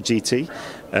the Ford GT,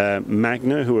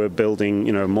 Magna, who are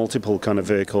building multiple kind of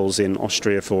vehicles in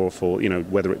Austria for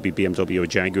whether it be BMW or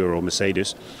Jaguar or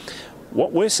Mercedes.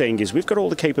 What we're saying is we've got all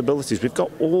the capabilities, we've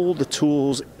got all the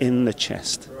tools in the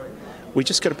chest. We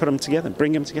just got to put them together,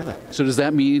 bring them together. So does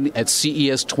that mean at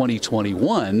CES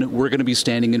 2021, we're going to be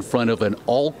standing in front of an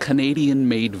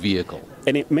all-Canadian-made vehicle?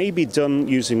 And it may be done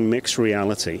using mixed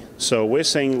reality. So we're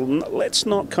saying, let's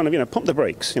not kind of, pump the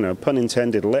brakes, pun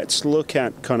intended. Let's look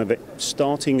at kind of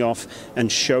starting off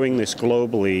and showing this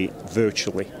globally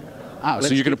virtually. So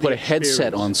you're going to put a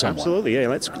headset on someone? Absolutely, yeah.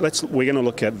 We're going to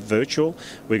look at virtual.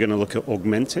 We're going to look at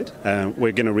augmented.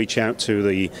 We're going to reach out to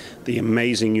the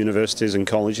amazing universities and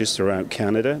colleges throughout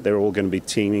Canada. They're all going to be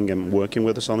teaming and working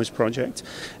with us on this project.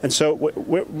 And so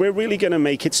we're really going to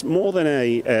make it more than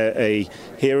a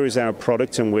here is our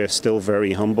product and we're still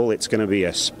very humble. It's going to be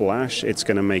a splash. It's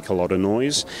going to make a lot of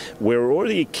noise. We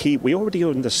already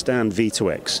understand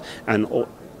V2X and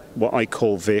what I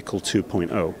call Vehicle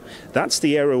 2.0. That's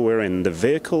the era we're in. The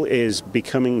vehicle is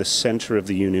becoming the center of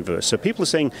the universe. So people are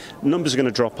saying numbers are going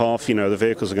to drop off, the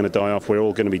vehicles are going to die off, we're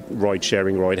all going to be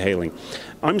ride-sharing, ride-hailing.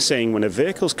 I'm saying when a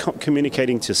vehicle's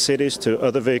communicating to cities, to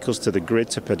other vehicles, to the grid,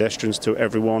 to pedestrians, to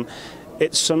everyone,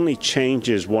 it suddenly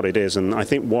changes what it is. And I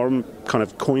think Warren kind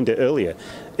of coined it earlier.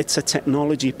 It's a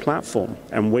technology platform,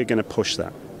 and we're going to push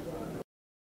that.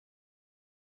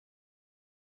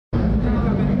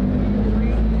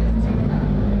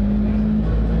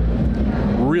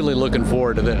 Really looking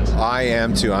forward to this. I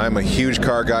am too. I'm a huge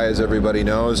car guy, as everybody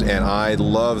knows, and I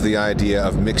love the idea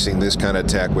of mixing this kind of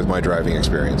tech with my driving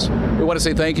experience. We want to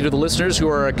say thank you to the listeners who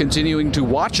are continuing to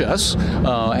watch us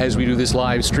as we do this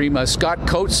live stream. Scott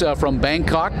Coates from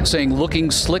Bangkok saying, looking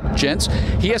slick, gents.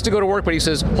 He has to go to work, but he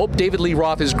says, hope David Lee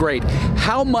Roth is great.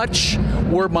 How much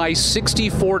were my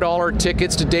 $64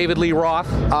 tickets to David Lee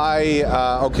Roth?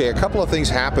 Okay, a couple of things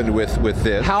happened with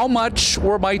this. How much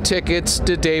were my tickets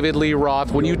to David Lee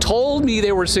Roth when you told me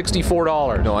they were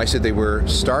 $64? No, I said they were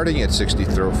starting at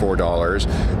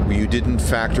 $64. You didn't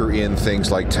factor in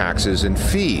things like taxes and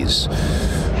fees.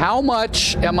 How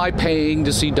much am I paying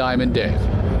to see Diamond Dave?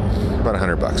 About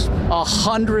 $100.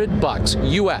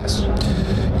 $100 US.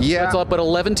 Yeah. That's up at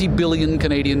 11 billion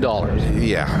Canadian dollars.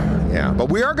 Yeah. But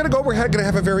we are going to go. We're going to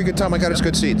have a very good time. I got us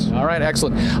good seats. All right,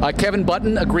 excellent. Kevin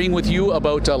Button agreeing with you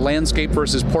about landscape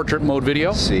versus portrait mode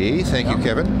video. See, thank you,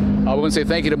 Kevin. I want to say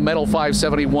thank you to Metal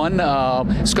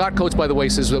 571. Scott Coates, by the way,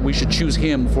 says that we should choose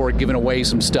him for giving away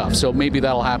some stuff. So maybe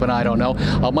that'll happen. I don't know.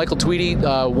 Michael Tweedy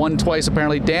won twice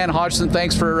apparently. Dan Hodgson,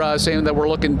 thanks for saying that we're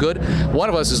looking good. One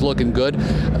of us is looking good.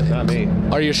 Not me.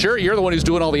 Are you sure? You're the one who's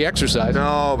doing all the exercise.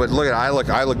 No, but look, I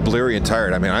look bleary and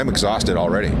tired. I mean, I'm exhausted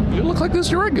already. You look like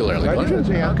this regularly, don't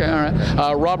you? Yeah. Okay, all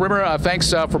right. Rob Rimmer,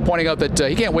 thanks for pointing out that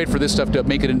he can't wait for this stuff to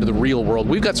make it into the real world.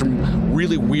 We've got some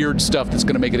really weird stuff that's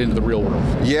going to make it into the real world.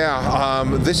 Yeah,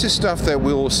 this is stuff that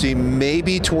we'll see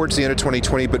maybe towards the end of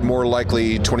 2020, but more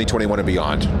likely 2021 and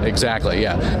beyond. Exactly,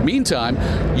 yeah. Meantime,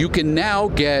 you can now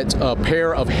get a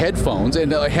pair of headphones,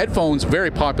 and headphones,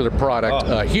 very popular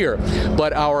product here,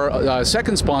 but our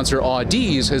second sponsor,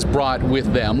 Audi's, has brought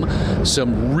with them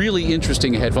some really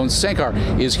interesting headphones.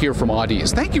 Sankar is here from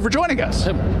Audi's. Thank you for joining us.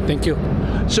 Thank you.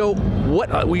 So,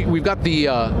 what we've got the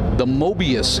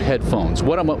Mobius headphones.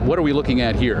 What are we looking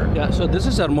at here? Yeah, so this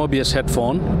is our Mobius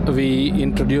headphone. We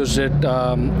introduced it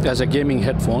as a gaming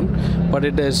headphone, but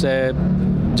it is a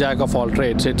jack of all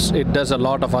trades. It does a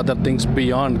lot of other things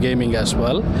beyond gaming as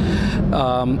well.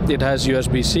 It has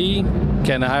USB-C,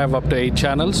 can have up to 8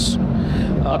 channels.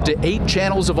 Up to 8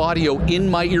 channels of audio in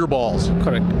my earballs.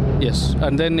 Correct, yes.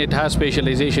 And then it has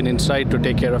spatialization inside to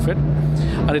take care of it.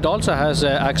 And it also has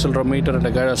an accelerometer and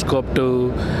a gyroscope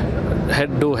to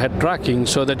do head tracking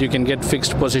so that you can get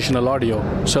fixed positional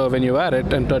audio. So when you wear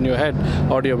it and turn your head,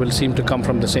 audio will seem to come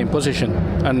from the same position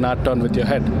and not turn with your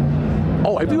head.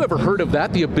 Oh, have you ever heard of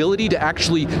that? The ability to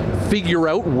actually figure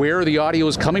out where the audio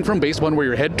is coming from based upon where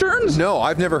your head turns? No,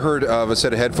 I've never heard of a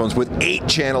set of headphones with 8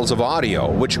 channels of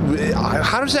audio. Which,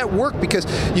 how does that work? Because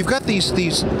you've got these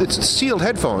it's sealed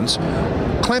headphones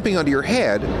clamping onto your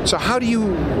head. So how do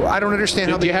you? I don't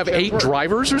understand how. Do you have 8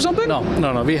 drivers or something?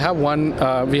 No. We have one.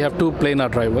 We have 2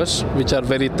 planar drivers, which are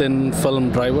very thin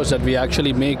film drivers that we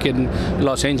actually make in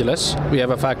Los Angeles. We have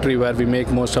a factory where we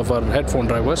make most of our headphone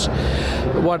drivers.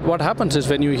 What happens is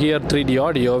when you hear 3D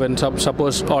audio, when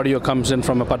suppose audio comes in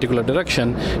from a particular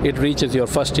direction, it reaches your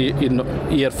first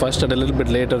ear first and a little bit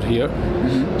later here.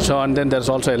 Mm-hmm. So and then there's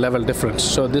also a level difference.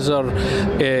 So these are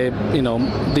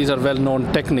these are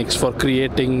well-known techniques for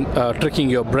tricking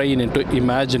your brain into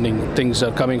imagining things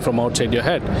are coming from outside your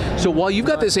head. So while you've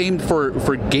got this aimed for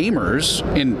gamers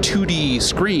in 2D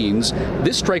screens,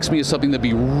 this strikes me as something that'd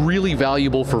be really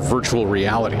valuable for virtual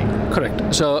reality.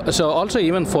 Correct. So also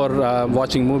even for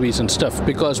watching movies and stuff,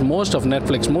 because most of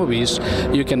Netflix movies,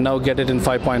 you can now get it in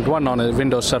 5.1 on a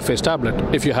Windows Surface tablet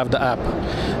if you have the app.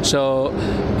 So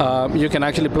you can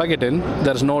actually plug it in.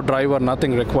 There's no driver,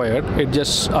 nothing required. It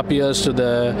just appears to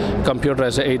the computer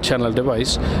as an 8-channel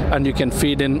device, and you can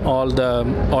feed in all the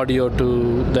audio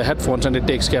to the headphones, and it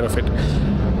takes care of it.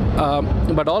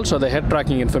 But also the head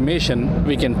tracking information,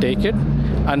 we can take it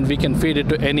and we can feed it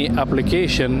to any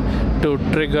application to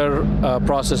trigger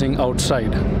processing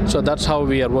outside. So that's how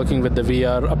we are working with the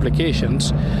VR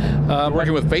applications.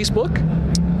 Working with Facebook?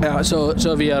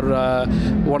 So we are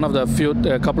one of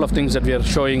the couple of things that we are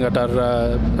showing at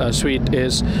our suite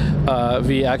is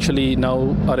we actually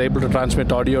now are able to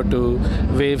transmit audio to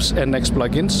Waves NX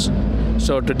plugins.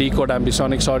 So to decode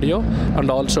ambisonics audio, and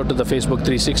also to the Facebook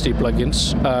 360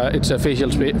 plugins. It's a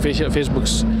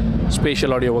Facebook's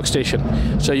spatial audio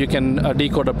workstation. So you can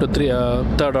decode up to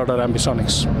third order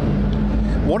ambisonics.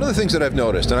 One of the things that I've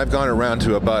noticed, and I've gone around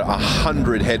to about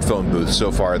 100 headphone booths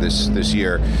so far this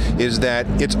year, is that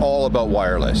it's all about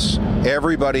wireless.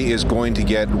 Everybody is going to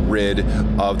get rid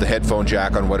of the headphone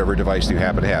jack on whatever device you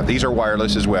happen to have. These are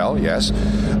wireless as well, yes.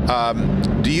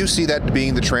 Do you see that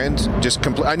being the trend?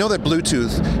 I know that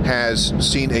Bluetooth has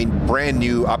seen a brand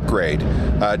new upgrade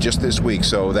just this week,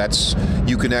 so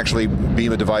you can actually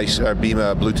beam a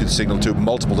Bluetooth signal to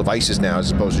multiple devices now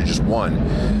as opposed to just one.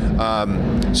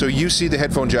 So you see the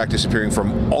headphone jack disappearing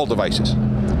from all devices.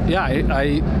 Yeah,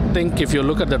 I think if you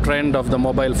look at the trend of the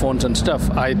mobile phones and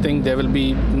stuff, I think there will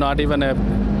be not even a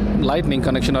lightning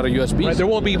connection or a USB. Right, there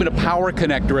won't be even a power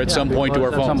connector at some point to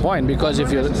our phone. At some point, because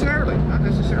if you not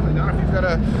necessarily.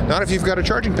 Not if you've got a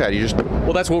charging pad. You just.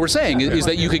 Well, that's what we're saying is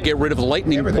that you could get rid of the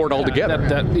lightning port altogether.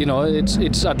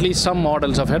 It's at least some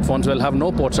models of headphones will have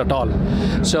no ports at all.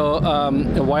 So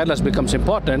wireless becomes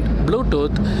important.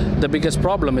 Bluetooth, the biggest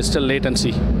problem is still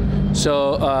latency.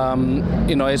 So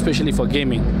especially for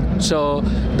gaming. So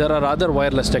there are other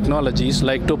wireless technologies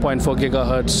like 2.4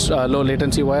 gigahertz low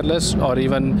latency wireless, or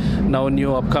even now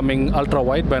new upcoming ultra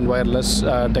wideband wireless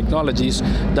technologies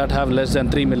that have less than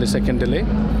 3 millisecond delay.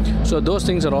 So those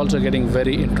things are also getting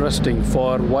very interesting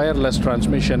for wireless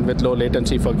transmission with low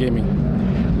latency for gaming.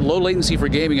 low latency for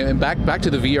gaming, and back to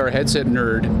the VR headset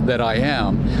nerd that I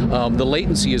am, the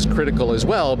latency is critical as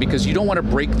well, because you don't want to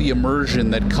break the immersion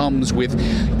that comes with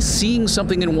seeing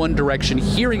something in one direction,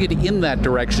 hearing it in that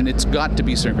direction. It's got to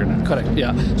be synchronous. Correct.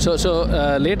 Yeah. So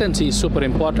latency is super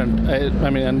important. I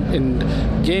mean,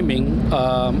 in gaming,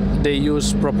 they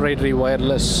use proprietary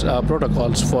wireless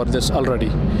protocols for this already.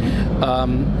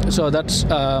 So that's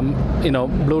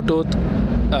Bluetooth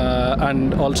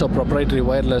and also proprietary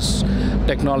wireless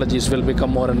technologies will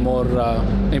become more and more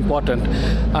important.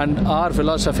 And our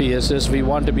philosophy is we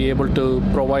want to be able to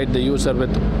provide the user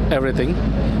with everything.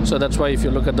 So that's why if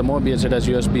you look at the Mobius, it has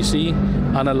USB-C,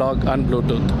 analog, and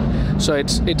Bluetooth. So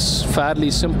it's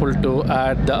fairly simple to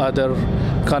add the other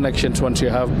connections once you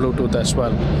have Bluetooth as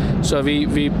well. So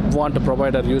we want to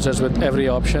provide our users with every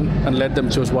option and let them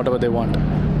choose whatever they want.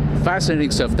 Fascinating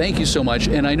stuff. Thank you so much.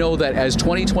 And I know that as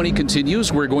 2020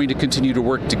 continues, we're going to continue to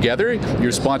work together.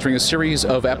 You're sponsoring a series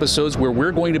of episodes where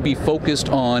we're going to be focused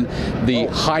on the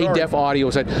high-def audio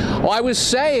side. Oh, I was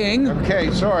saying... Okay,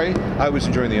 sorry. I was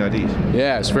enjoying the IDs.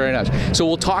 Yes, very nice. So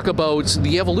we'll talk about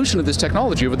the evolution of this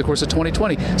technology over the course of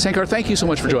 2020. Sankar, thank you so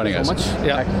much for joining us. Thank you so much.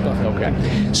 Yeah.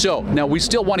 Okay. So now we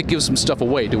still want to give some stuff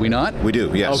away, do we not? We do,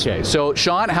 yes. Okay. So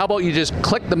Sean, how about you just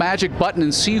click the magic button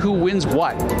and see who wins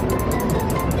what?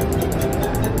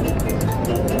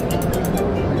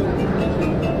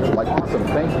 Awesome.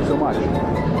 Thank you so much.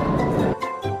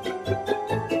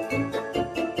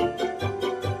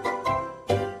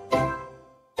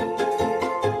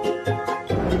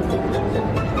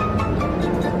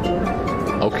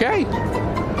 Okay.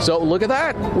 So look at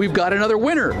that. We've got another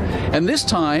winner. And this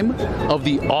time of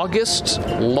the August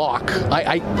lock.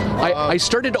 I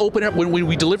started to open it when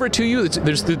we deliver it to you.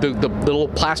 There's the little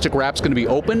plastic wrap's going to be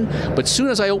open. But as soon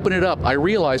as I open it up, I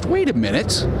realized, wait a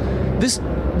minute.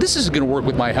 This isn't going to work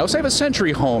with my house. I have a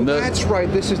Century home. That's right.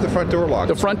 This is the front door lock.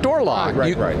 The front door lock.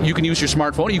 Right. You can use your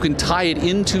smartphone. You can tie it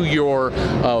into your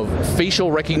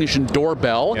facial recognition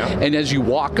doorbell. Yeah. And as you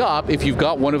walk up, if you've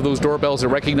got one of those doorbells that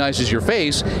recognizes your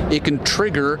face, it can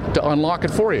trigger to unlock it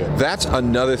for you. That's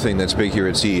another thing that's big here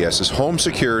at CES is home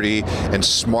security and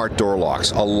smart door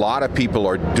locks. A lot of people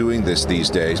are doing this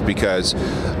these days because,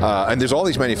 and there's all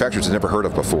these manufacturers I've never heard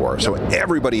of before. So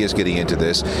everybody is getting into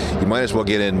this. You might as well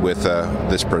get in with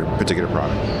this particular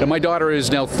product. And my daughter is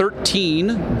now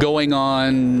 13, going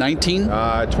on 19?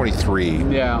 23.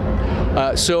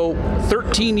 Yeah. So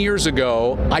 13 years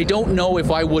ago, I don't know if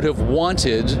I would have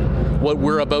wanted what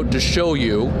we're about to show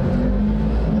you.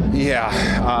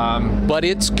 Yeah. But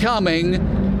it's coming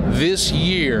this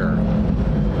year.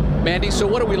 Mandy, so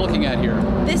what are we looking at here?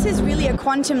 This is really a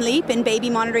quantum leap in baby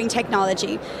monitoring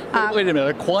technology. Wait a minute,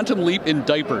 a quantum leap in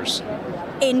diapers?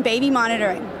 In baby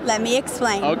monitoring. Let me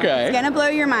explain. Okay. It's going to blow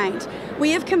your mind.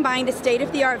 We have combined a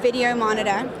state-of-the-art video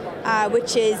monitor,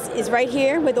 which is right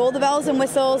here with all the bells and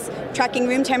whistles, tracking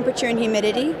room temperature and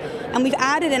humidity. And we've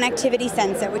added an activity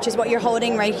sensor, which is what you're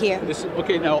holding right here.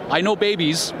 Okay, now I know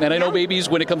babies, and I know babies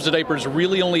when it comes to diapers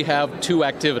really only have two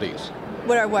activities.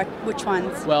 Which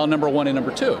ones? Well, number 1 and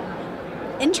number 2.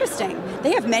 Interesting.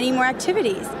 They have many more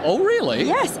activities. Oh, really?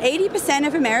 Yes, 80%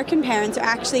 of American parents are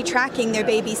actually tracking their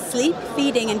baby's sleep,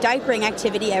 feeding, and diapering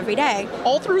activity every day.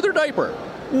 All through their diaper?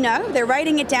 No, they're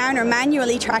writing it down or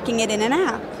manually tracking it in an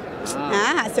app.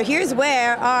 So here's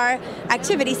where our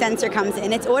activity sensor comes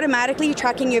in. It's automatically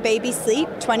tracking your baby's sleep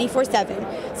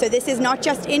 24/7. So this is not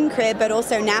just in crib, but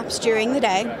also naps during the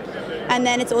day. And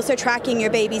then it's also tracking your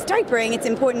baby's diapering. It's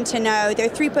important to know their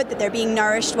throughput, that they're being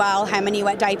nourished well, how many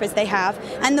wet diapers they have,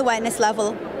 and the wetness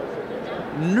level.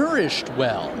 Nourished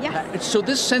well? Yes. So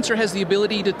this sensor has the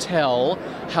ability to tell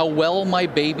how well my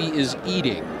baby is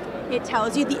eating. It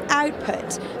tells you the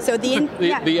output. So the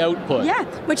output. Yeah,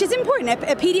 which is important.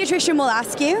 A pediatrician will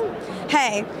ask you,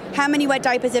 hey, how many wet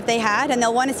diapers have they had? And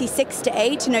they'll want to see 6 to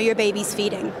 8 to know your baby's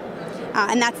feeding.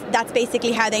 And that's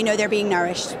basically how they know they're being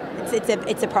nourished.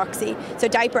 It's a proxy. So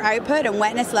diaper output and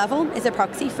wetness level is a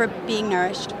proxy for being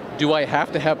nourished. Do I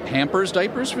have to have Pampers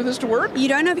diapers for this to work? You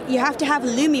don't have. You have to have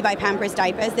Lumi by Pampers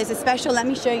diapers. There's a special. Let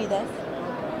me show you this.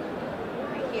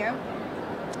 Right here.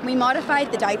 We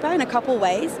modified the diaper in a couple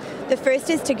ways. The first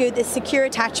is to go the secure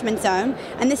attachment zone,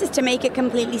 and this is to make it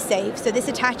completely safe. So this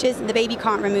attaches, and the baby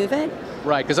can't remove it.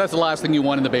 Right, because that's the last thing you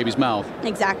want in the baby's mouth.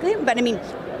 Exactly, but I mean,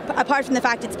 apart from the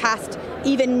fact it's passed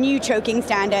even new choking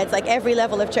standards, like every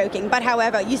level of choking, but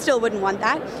however, you still wouldn't want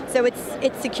that. So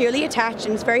it's securely attached,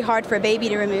 and it's very hard for a baby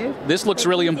to remove. This looks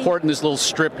really important, this little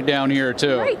strip down here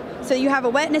too. Right, so you have a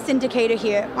wetness indicator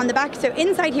here on the back. So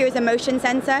inside here is a motion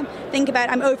sensor. Think about,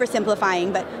 I'm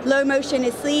oversimplifying, but low motion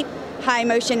is sleep, high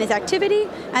motion is activity,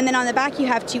 and then on the back you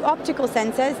have 2 optical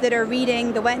sensors that are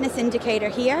reading the wetness indicator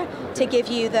here to give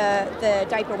you the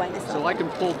diaper wetness level. So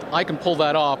I can pull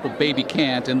that off, but baby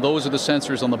can't, and those are the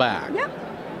sensors on the back. Yep.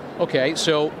 Okay,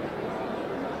 so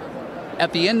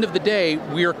at the end of the day,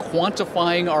 we are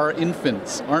quantifying our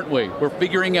infants, aren't we? We're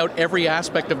figuring out every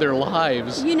aspect of their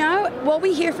lives. You know, what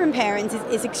we hear from parents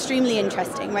is extremely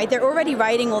interesting, right? They're already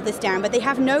writing all this down, but they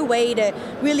have no way to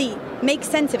really make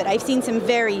sense of it. I've seen some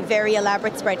very, very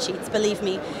elaborate spreadsheets, believe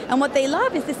me. And what they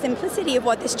love is the simplicity of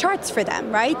what this charts for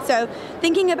them, right? So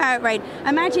thinking about, right,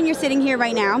 imagine you're sitting here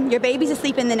right now, your baby's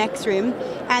asleep in the next room,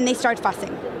 and they start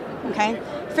fussing, okay?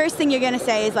 First thing you're gonna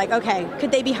say is like, okay, could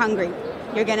they be hungry?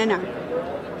 You're gonna know.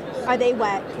 Are they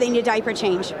wet? They need a diaper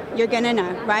change. You're gonna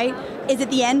know, right? Is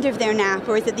it the end of their nap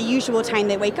or is it the usual time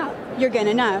they wake up? You're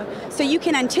gonna know. So you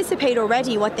can anticipate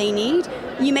already what they need.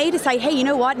 You may decide, hey, you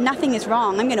know what? Nothing is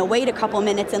wrong. I'm gonna wait a couple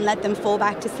minutes and let them fall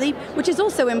back to sleep, which is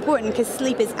also important because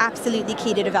sleep is absolutely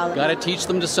key to development. Gotta teach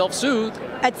them to self-soothe.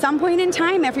 At some point in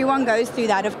time, everyone goes through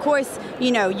that. Of course,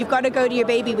 you know, you've got to go to your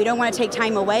baby. We don't want to take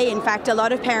time away. In fact, a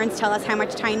lot of parents tell us how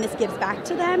much time this gives back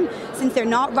to them. Since they're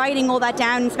not writing all that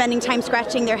down and spending time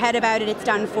scratching their head about it, it's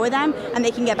done for them, and they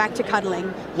can get back to cuddling.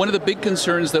 One of the big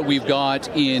concerns that we've got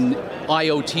in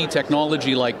IoT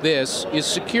technology like this is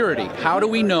security. How do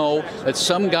we know that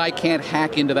some guy can't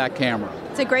hack into that camera?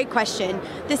 It's a great question.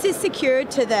 This is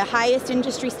secured to the highest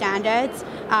industry standards,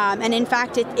 and in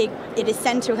fact, it is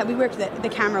sent to, we work the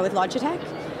camera with Logitech,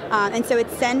 and so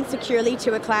it's sent securely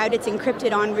to a cloud. It's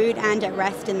encrypted en route and at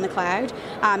rest in the cloud.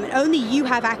 Only you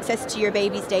have access to your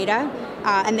baby's data,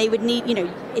 and they would need, you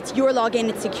know, it's your login,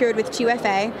 it's secured with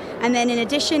 2FA, and then in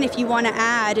addition, if you want to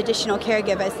add additional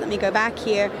caregivers, let me go back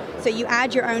here, so you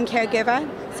add your own caregiver,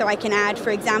 so I can add, for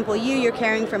example, you're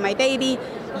caring for my baby.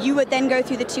 You would then go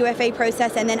through the 2FA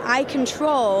process, and then I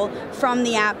control from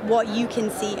the app what you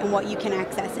can see and what you can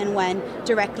access and when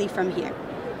directly from here.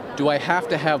 Do I have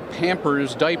to have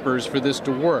Pampers diapers for this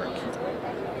to work?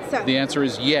 So the answer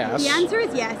is yes. The answer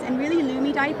is yes, and really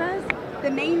Lumi diapers,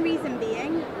 the main reason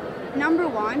being, number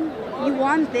one, you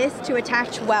want this to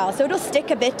attach well. So it'll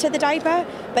stick a bit to the diaper,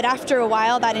 but after a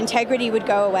while that integrity would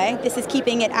go away. This is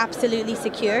keeping it absolutely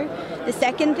secure. The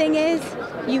second thing is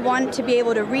you want to be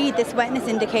able to read this wetness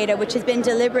indicator, which has been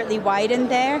deliberately widened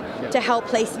there to help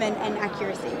placement and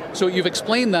accuracy. So you've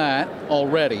explained that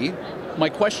already. My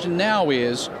question now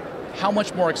is, how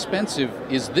much more expensive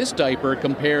is this diaper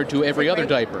compared to every other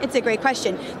diaper? It's a great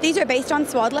question. These are based on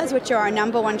Swaddlers, which are our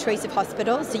 #1 choice of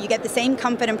hospitals. So you get the same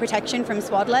comfort and protection from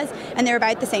Swaddlers, and they're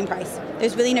about the same price.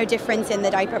 There's really no difference in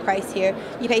the diaper price here.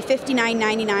 You pay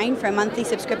 $59.99 for a monthly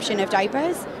subscription of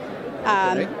diapers.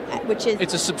 Which is...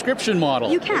 It's a subscription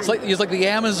model. You can. It's like the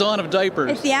Amazon of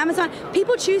diapers. It's the Amazon.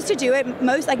 People choose to do it.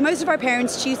 Most of our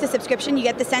parents choose the subscription. You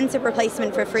get the sensor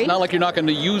replacement for free. It's not like you're not going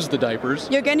to use the diapers.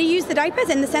 You're going to use the diapers,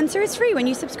 and the sensor is free when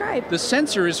you subscribe. The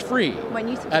sensor is free when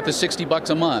you subscribe. At the $60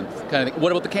 a month kind of thing.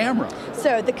 What about the camera?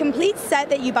 So the complete set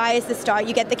that you buy is the start.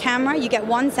 You get the camera, you get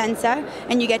one sensor,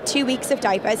 and you get 2 weeks of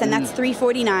diapers, and that's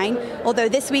 $349. Although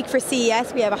this week for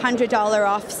CES we have a $100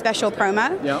 off special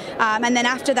promo. Yep. And then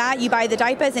after that you buy the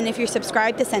diapers, and if you're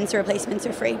subscribed, the sensor replacements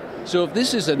are free. So if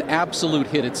this is an absolute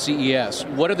hit at CES,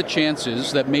 what are the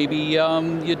chances that maybe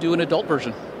you do an adult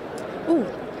version? Ooh,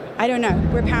 I don't know.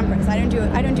 We're Pampers. I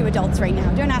don't do adults right now.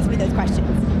 Don't ask me those questions.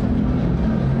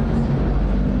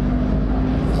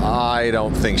 I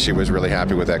don't think she was really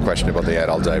happy with that question about the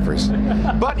adult diapers.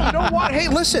 But you know what? Hey,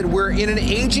 listen, we're in an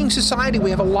aging society.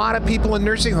 We have a lot of people in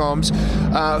nursing homes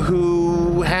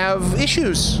who have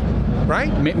issues.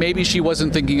 Right? Maybe she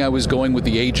wasn't thinking I was going with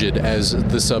the aged as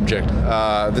the subject.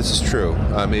 This is true.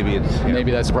 Maybe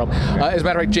that's the problem. As a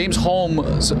matter of fact, James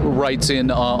Holmes writes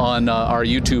in on our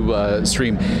YouTube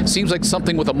stream. Seems like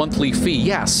something with a monthly fee.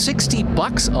 Yeah,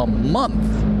 $60 a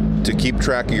month to keep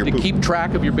track of your poop. To keep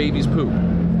track of your baby's poop.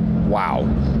 Wow.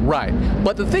 Right.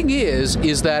 But the thing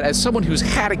is that as someone who's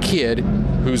had a kid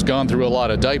who's gone through a lot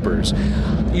of diapers,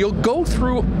 you'll go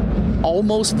through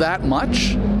almost that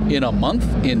much in a month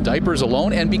in diapers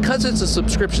alone, and because it's a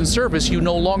subscription service, you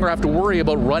no longer have to worry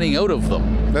about running out of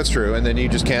them. That's true, and then you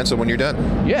just cancel when you're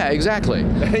done. Yeah, exactly.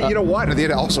 You know what?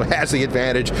 It also has the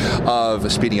advantage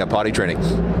of speeding up potty training.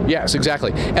 Yes,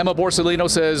 exactly. Emma Borsellino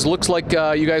says, looks like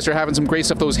you guys are having some great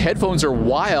stuff. Those headphones are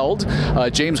wild.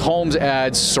 James Holmes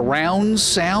adds surround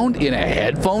sound in a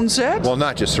headphone set? Well,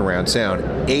 not just surround sound,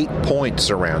 8-point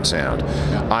surround sound.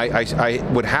 Yeah. I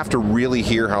would have to really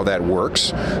hear how that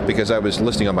works, because I was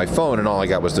listening on my phone and all I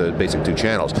got was the basic 2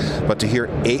 channels. But to hear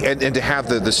and to have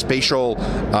the spatial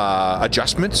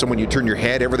adjustment adjustment, so when you turn your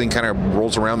head, everything kind of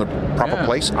rolls around the proper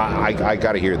place. I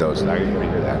got to hear those. I got to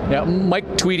hear that. Yeah,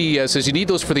 Mike Tweedy says you need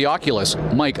those for the Oculus.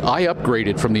 Mike, I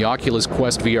upgraded from the Oculus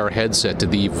Quest VR headset to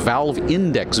the Valve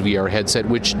Index VR headset,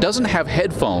 which doesn't have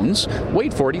headphones.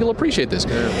 Wait for it, you'll appreciate this.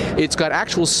 Yeah. It's got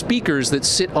actual speakers that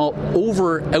sit all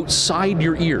over outside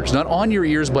your ears, not on your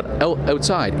ears, but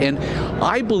outside. And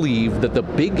I believe that the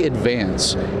big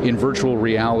advance in virtual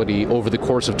reality over the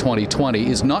course of 2020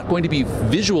 is not going to be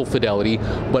visual fidelity,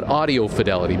 but audio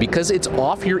fidelity, because it's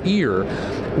off your ear.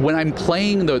 When I'm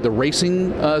playing the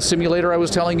racing simulator I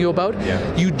was telling you about,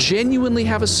 you genuinely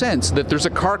have a sense that there's a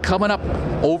car coming up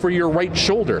over your right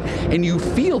shoulder, and you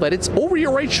feel that it's over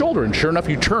your right shoulder, and sure enough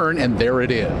you turn and there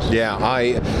it is. Yeah,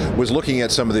 I was looking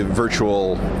at some of the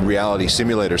virtual reality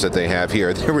simulators that they have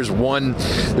here.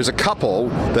 There's a couple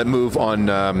that move on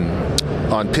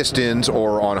pistons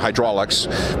or on hydraulics,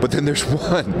 but then there's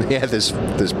one, this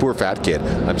poor fat kid,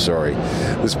 I'm sorry,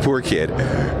 this poor kid,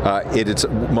 it's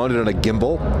mounted on a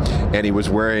gimbal, and he was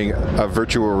wearing a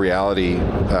virtual reality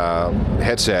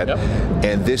headset,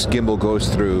 and this gimbal goes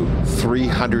through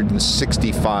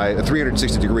 360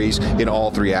 degrees in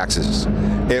all three axes.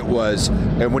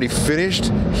 And when he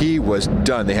finished, he was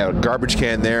done. They had a garbage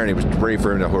can there, and he was ready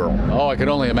for him to hurl. Oh, I can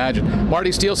only imagine.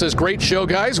 Marty Steele says, great show,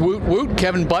 guys. Woot, woot.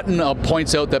 Kevin Button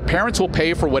points out that parents will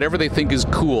pay for whatever they think is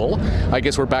cool. I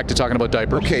guess we're back to talking about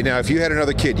diapers. Okay, now if you had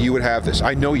another kid, you would have this.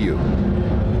 I know you.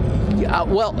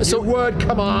 You would,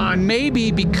 come on.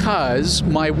 Maybe because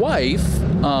my wife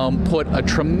put a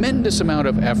tremendous amount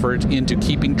of effort into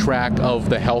keeping track of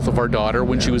the health of our daughter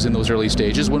when she was in those early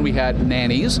stages, when we had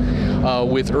nannies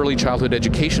with early childhood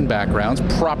education backgrounds,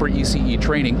 proper ECE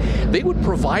training. They would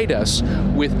provide us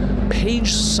with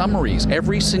page summaries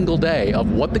every single day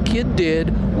of what the kid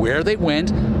did, where they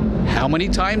went, how many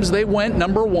times they went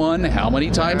number one, how many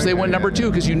times they went number two,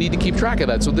 because you need to keep track of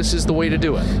that. So this is the way to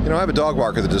do it. You know, I have a dog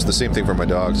walker that does the same thing for my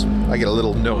dogs. I get a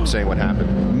little note saying what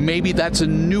happened. Maybe that's a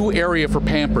new area for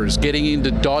Pampers, getting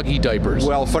into doggy diapers.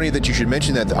 Well, funny that you should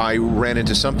mention that. I ran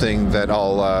into something that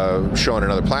I'll show on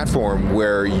another platform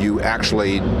where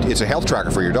it's a health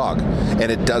tracker for your dog,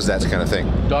 and it does that kind of thing.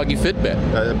 Doggy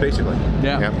Fitbit. Basically.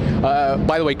 Yeah.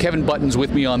 By the way, Kevin Button's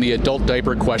with me on the adult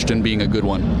diaper question being a good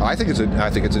one. I think it's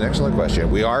an excellent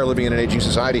question. We are living in an aging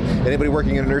society. Anybody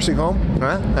working in a nursing home?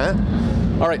 Huh?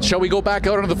 All right, shall we go back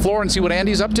out onto the floor and see what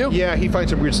Andy's up to? Yeah, he finds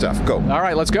some weird stuff. Go. All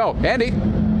right, let's go. Andy.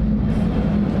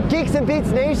 Geeks and Beats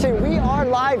Nation, we are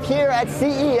live here at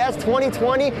CES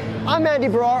 2020. I'm Andy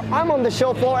Baryer, I'm on the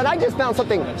show floor, and I just found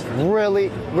something really,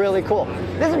 really cool.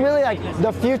 This is really like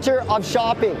the future of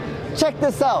shopping. Check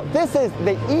this out. This is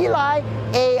the Eli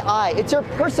AI. It's your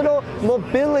personal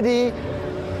mobility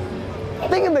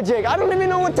thingamajig. I don't even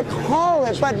know what to call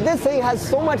it, but this thing has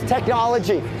so much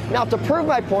technology. Now, to prove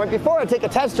my point, before I take a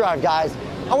test drive, guys,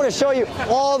 I want to show you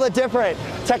all the different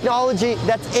technology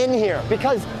that's in here,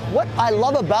 because what I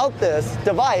love about this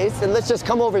device, and let's just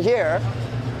come over here,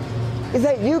 is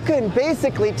that you can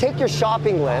basically take your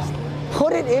shopping list,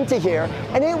 put it into here,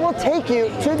 and it will take you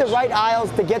to the right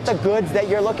aisles to get the goods that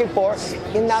you're looking for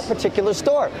in that particular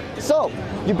store. So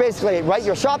you basically write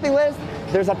your shopping list,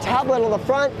 there's a tablet on the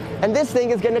front, and this thing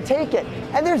is going to take it.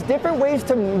 And there's different ways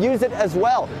to use it as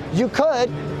well. You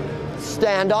could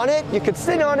stand on it, you could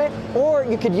sit on it, or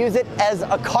you could use it as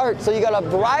a cart. So you got a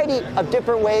variety of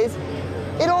different ways.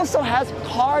 It also has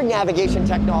car navigation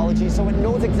technology, so it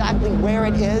knows exactly where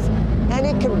it is, and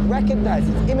it can recognize,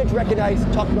 it's image recognize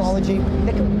technology.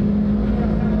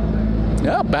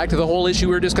 Yeah, back to the whole issue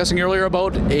we were discussing earlier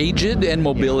about aged and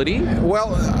mobility.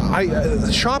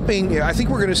 Well, shopping, I think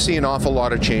we're going to see an awful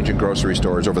lot of change in grocery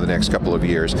stores over the next couple of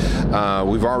years.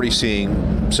 We've already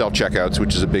seen self-checkouts,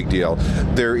 which is a big deal.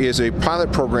 There is a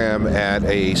pilot program at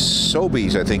a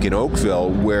Sobeys, I think, in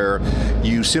Oakville, where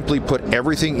you simply put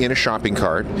everything in a shopping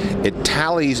cart. It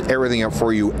tallies everything up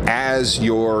for you as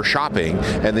you're shopping,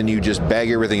 and then you just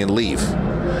bag everything and leave.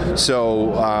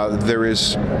 So there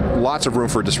is lots of room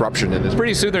for disruption in this.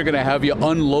 Pretty soon they're going to have you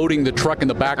unloading the truck in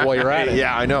the back while you're at it.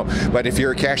 Yeah, I know. But if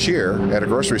you're a cashier at a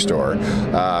grocery store,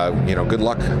 good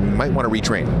luck. You might want to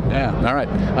retrain. Yeah, all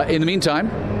right. In the meantime,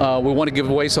 we want to give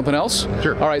away something else.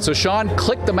 Sure. All right, so Sean,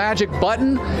 click the magic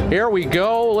button. Here we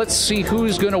go. Let's see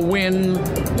who's going to win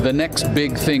the next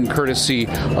big thing, courtesy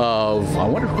of, I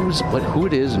wonder who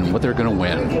it is and what they're going to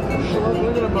win.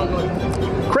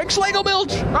 Craig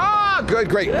Schlegelmilch. Ah, good,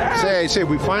 great. Yeah. Say,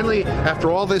 we finally, after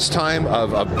all this time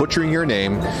of butchering your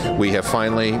name, we have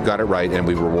finally got it right, and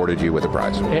we've rewarded you with a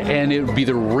prize. And it would be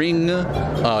the Ring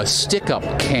stick-up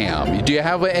cam. Do you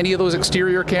have any of those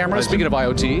exterior cameras? Speaking of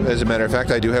IoT. As a matter of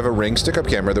fact, I do have a Ring stick-up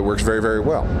camera that works very, very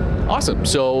well. Awesome.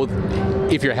 So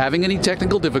If you're having any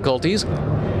technical difficulties,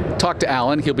 talk to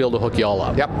Alan. He'll be able to hook you all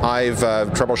up. Yep, I've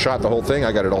troubleshot the whole thing.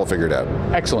 I got it all figured out.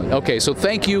 Excellent. Okay, so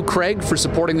thank you, Craig, for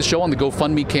supporting the show on the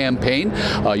GoFundMe campaign.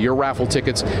 Your raffle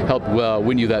tickets help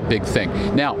win you that big thing.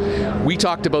 Now, we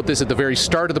talked about this at the very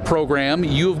start of the program.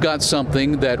 You've got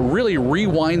something that really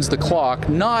rewinds the clock,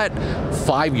 not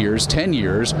 5 years, 10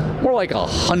 years, more like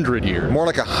 100 years. More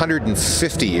like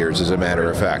 150 years, as a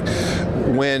matter of fact.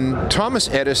 When Thomas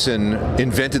Edison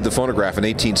invented the phonograph in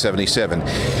 1877,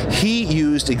 he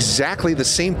used exactly the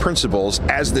same principles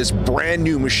as this brand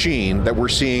new machine that we're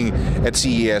seeing at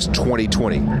CES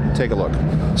 2020. Take a look.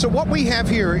 So what we have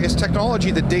here is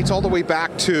technology that dates all the way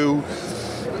back to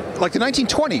like the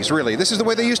 1920s, really. This is the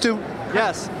way they used to...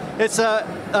 Yes, it's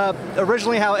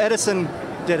originally how Edison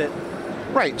did it.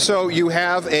 Right, so you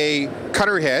have a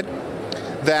cutter head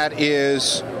that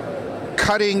is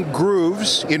cutting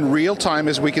grooves in real time,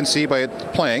 as we can see by it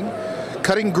playing,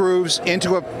 cutting grooves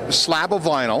into a slab of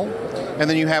vinyl, and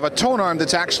then you have a tone arm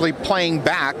that's actually playing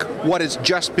back what has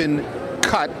just been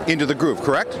cut into the groove,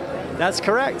 correct? That's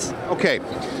correct. Okay,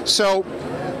 so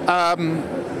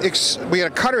we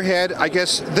had a cutter head. I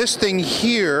guess this thing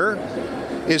here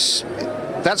is,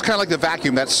 that's kind of like the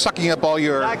vacuum, that's sucking up all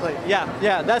your... Exactly,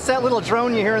 yeah, that's that little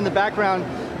drone you hear in the background.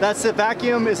 That's the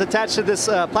vacuum is attached to this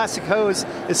plastic hose,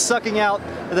 is sucking out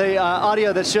the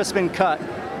audio that's just been cut.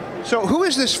 So who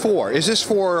is this for? Is this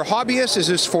for hobbyists? Is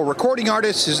this for recording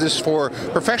artists? Is this for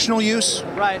professional use?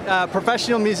 Right,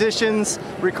 professional musicians,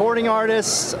 recording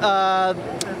artists,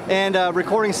 and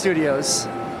recording studios.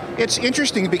 It's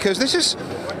interesting because this is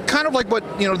kind of like what,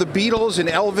 you know, the Beatles and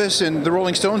Elvis and the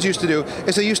Rolling Stones used to do,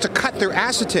 is they used to cut their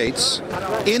acetates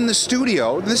in the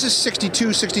studio. This is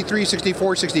 62, 63,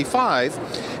 64, 65,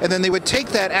 and then they would take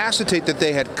that acetate that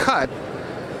they had cut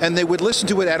and they would listen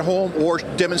to it at home or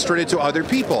demonstrate it to other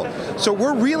people. So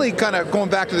we're really kind of going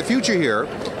back to the future here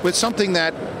with something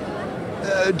that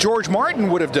George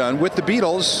Martin would have done with the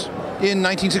Beatles in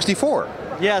 1964.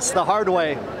 Yes, the hard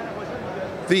way.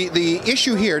 The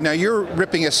issue here, now you're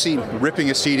ripping a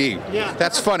CD. Yeah.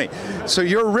 That's funny. So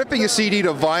you're ripping a CD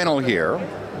to vinyl here,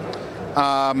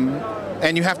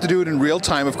 and you have to do it in real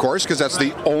time, of course, because that's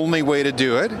the only way to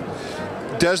do it.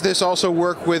 Does this also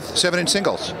work with 7-inch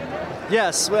singles?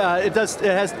 Yes, it does.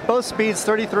 It has both speeds,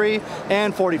 33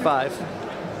 and 45.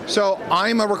 So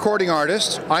I'm a recording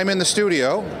artist. I'm in the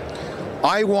studio.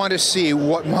 I want to see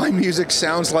what my music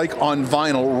sounds like on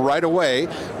vinyl right away,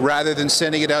 rather than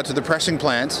sending it out to the pressing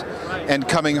plant and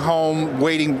coming home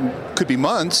waiting, could be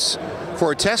months,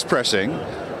 for a test pressing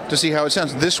to see how it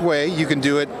sounds. This way you can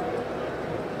do it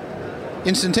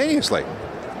instantaneously.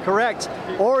 Correct.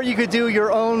 Or you could do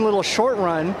your own little short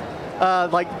run,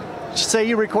 like say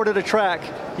you recorded a track,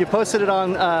 you posted it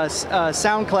on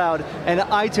SoundCloud and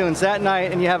iTunes that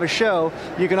night and you have a show.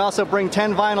 You can also bring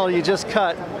 10 vinyl you just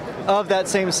cut of that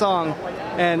same song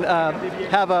and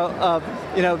have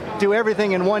do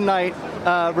everything in one night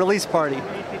release party.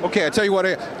 Okay, I tell you what,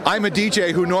 I'm a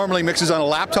DJ who normally mixes on a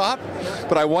laptop,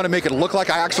 but I want to make it look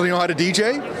like I actually know how to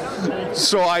DJ.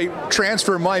 So I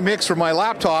transfer my mix from my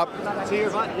laptop,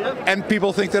 and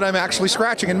people think that I'm actually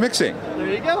scratching and mixing.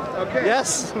 There you go. Okay.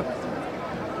 Yes.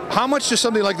 How much does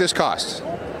something like this cost?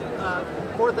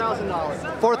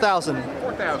 $4,000.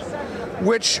 $4,000.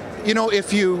 Which, you know,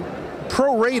 if you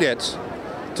prorate it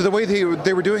to the way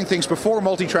they were doing things before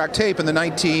multi-track tape in the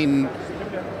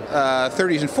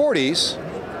 1930s and 40s,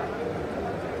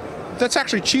 that's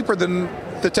actually cheaper than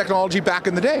the technology back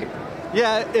in the day.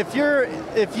 Yeah, if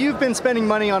you've been spending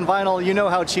money on vinyl, you know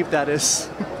how cheap that is.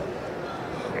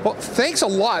 Well, thanks a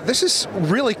lot. This is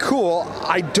really cool.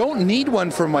 I don't need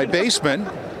one for my basement,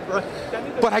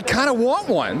 but I kind of want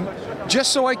one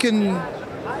just so I can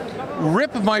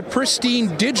rip my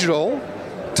pristine digital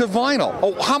to vinyl.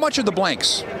 Oh, how much are the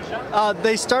blanks?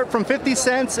 They start from 50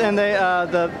 cents, and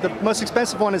the most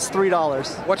expensive one is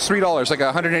 $3. What's $3? Like a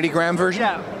 180 gram version?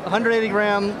 Yeah, 180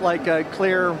 gram, like a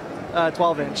clear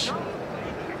 12-inch.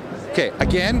 Okay,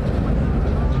 again,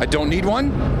 I don't need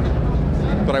one,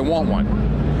 but I want one.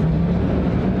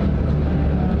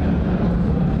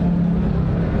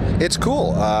 It's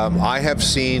cool. I have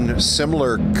seen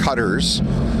similar cutters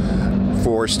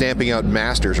for stamping out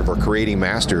masters or for creating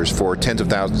masters for tens of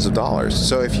thousands of dollars.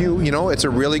 So if you know, it's a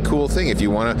really cool thing. If you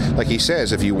want to, like he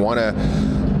says, if you want to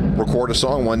record a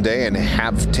song one day and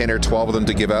have 10 or 12 of them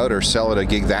to give out or sell at a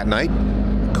gig that night,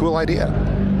 cool idea.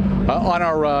 On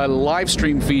our live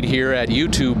stream feed here at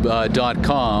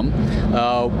youtube.com,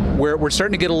 we're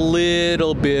starting to get a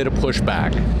little bit of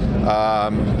pushback.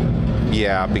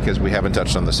 Yeah, because we haven't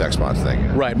touched on the sex bot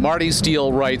thing. Right. Marty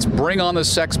Steele writes, bring on the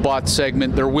sex bot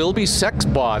segment. There will be sex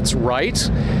bots, right?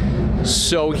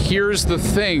 So here's the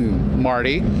thing,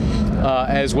 Marty,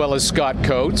 as well as Scott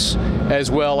Coates, as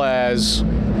well as,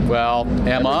 well,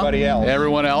 Emma,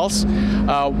 everyone else.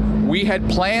 We had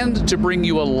planned to bring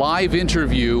you a live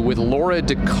interview with Laura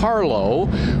DiCarlo,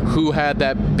 who had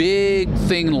that big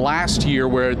thing last year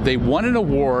where they won an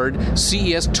award,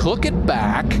 CES took it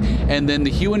back, and then the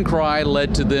hue and cry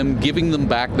led to them giving them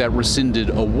back that rescinded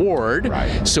award.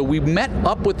 Right. So we met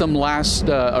up with them last,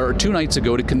 or 2 nights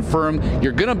ago to confirm,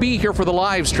 you're going to be here for the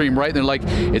live stream, right? And they're like,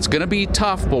 it's going to be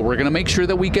tough, but we're going to make sure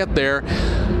that we get there.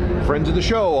 Friends of the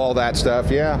show, all that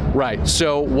stuff, yeah. Right.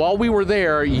 So while we were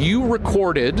there, you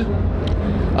recorded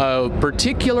a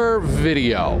particular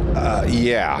video.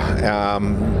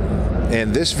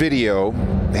 And this video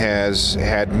has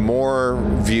had more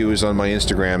views on my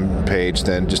Instagram page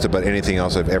than just about anything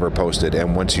else I've ever posted.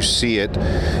 And once you see it,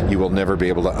 you will never be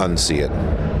able to unsee it.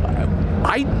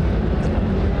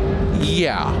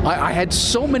 I had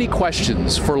so many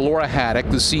questions for Laura Haddock,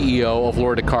 the CEO of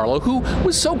Laura DiCarlo, who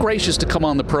was so gracious to come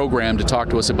on the program to talk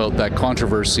to us about that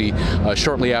controversy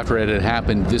shortly after it had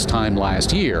happened this time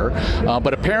last year.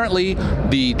 But apparently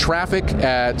the traffic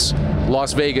at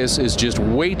Las Vegas is just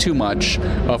way too much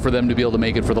for them to be able to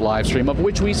make it for the live stream, of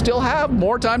which we still have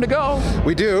more time to go.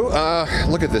 We do.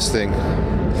 Look at this thing.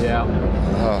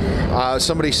 Yeah.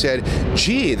 Somebody said,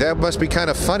 gee, that must be kind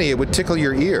of funny. It would tickle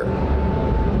your ear.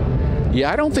 Yeah,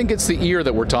 I don't think it's the ear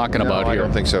that we're talking about here. I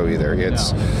don't think so either.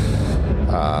 It's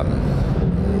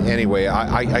anyway.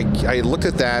 I looked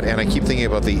at that and I keep thinking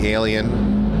about the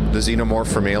alien, the xenomorph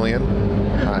from Alien.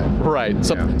 Right,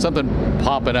 something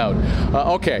popping out.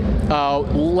 Okay,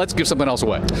 let's give something else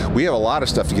away. We have a lot of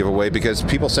stuff to give away because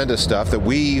people send us stuff that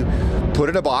we put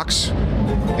in a box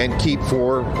and keep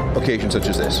for occasions such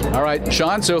as this. All right,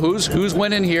 Sean. So who's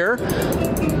winning here?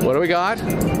 What do we got?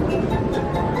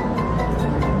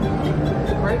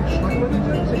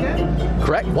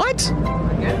 Craig, what?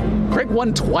 Craig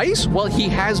won twice? Well, he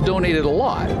has donated a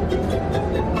lot.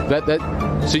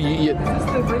 So you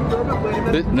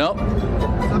no.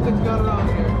 Something's gone wrong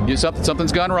here.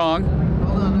 Something's gone wrong.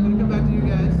 Hold on, I'm going to come back to you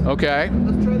guys. Okay.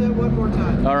 Let's try that one more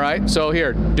time. All right, so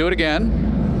here, do it again.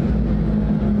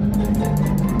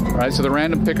 All right, so the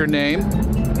random picker name.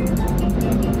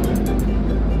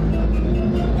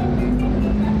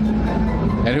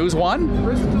 And who's won?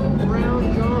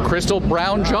 Crystal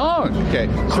Brown John. Okay.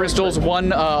 Crystal's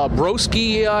won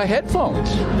Broski headphones.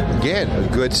 Again, a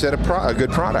good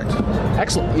product.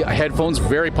 Excellent. Yeah, headphones,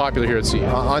 very popular here at CES.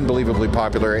 Unbelievably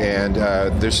popular, and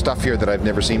there's stuff here that I've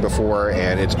never seen before,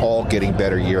 and it's all getting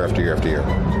better year after year after year.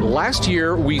 Last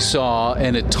year, we saw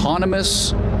an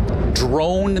autonomous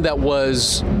drone that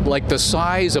was like the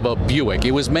size of a Buick.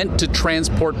 It was meant to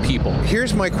transport people.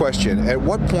 Here's my question. At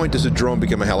what point does a drone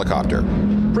become a helicopter?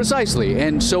 Precisely.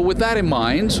 And so with that in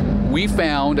mind, we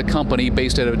found a company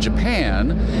based out of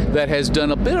Japan that has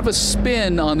done a bit of a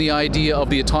spin on the idea of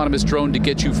the autonomous drone to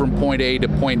get you from point A to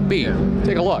point B.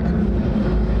 Take a look.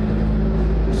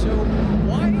 So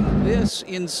why this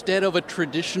instead of a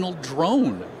traditional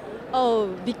drone? Oh,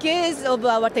 because of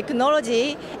our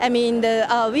technology, I mean,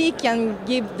 we can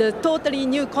give the totally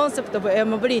new concept of air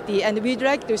mobility, and we'd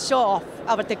like to show off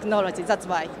our technology, that's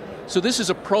why. So this is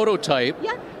a prototype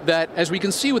that, as we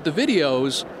can see with the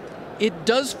videos, it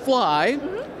does fly,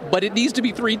 but it needs to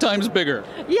be 3 times bigger.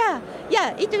 Yeah,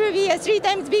 it will be 3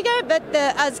 times bigger, but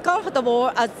as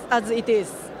comfortable as it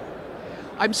is.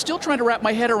 I'm still trying to wrap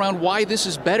my head around why this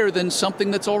is better than something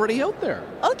that's already out there.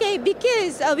 Okay,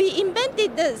 because we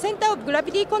invented the center of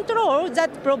gravity control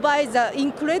that provides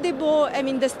incredible,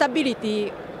 the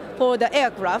stability for the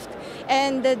aircraft,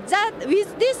 and that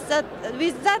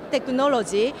with that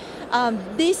technology,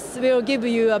 this will give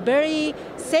you a very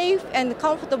safe and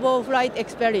comfortable flight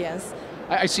experience.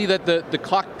 I see that the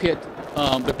cockpit,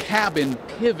 the cabin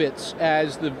pivots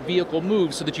as the vehicle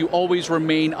moves, so that you always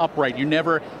remain upright. You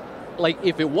never. Like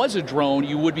if it was a drone,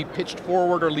 you would be pitched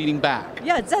forward or leaning back.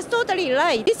 Yeah, that's totally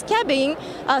right. This cabin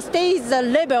stays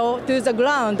level to the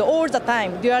ground all the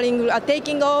time during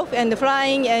taking off and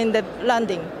flying and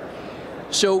landing.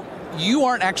 So you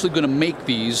aren't actually going to make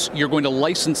these, you're going to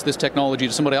license this technology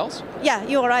to somebody else? Yeah,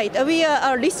 you're right. We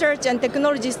are a research and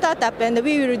technology startup, and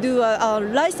we will do a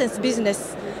license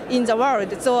business in the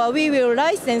world. So we will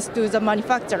license to the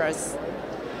manufacturers.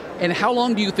 And how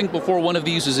long do you think before one of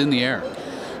these is in the air?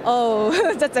 Oh,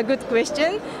 that's a good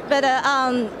question. But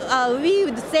we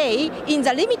would say in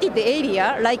the limited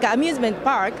area, like amusement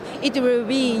park, it will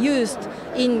be used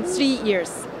in 3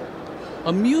 years.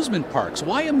 Amusement parks?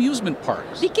 Why amusement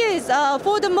parks? Because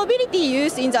for the mobility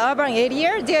use in the urban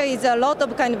area, there is a lot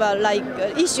of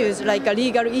issues, like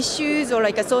legal issues or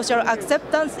like social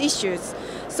acceptance issues.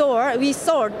 So we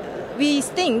thought we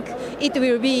think it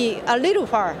will be a little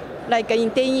far, like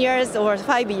in 10 years or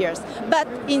 5 years. But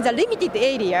in the limited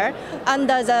area,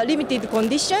 under the limited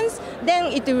conditions, then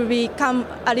it will become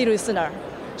a little sooner.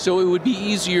 So it would be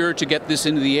easier to get this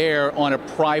into the air on a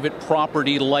private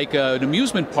property like an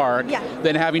amusement park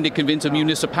than having to convince a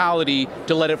municipality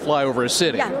to let it fly over a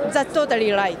city. Yeah, that's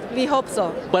totally right. We hope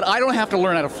so. But I don't have to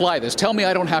learn how to fly this. Tell me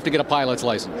I don't have to get a pilot's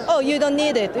license. Oh, you don't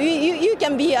need it. You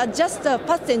can be just a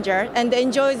passenger and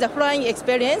enjoy the flying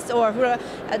experience or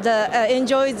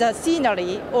enjoy the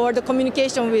scenery or the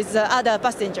communication with other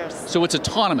passengers. So it's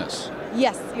autonomous?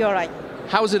 Yes, you're right.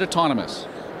 How is it autonomous?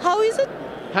 How is it?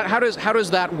 How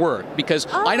does that work? Because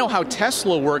I know how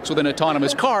Tesla works with an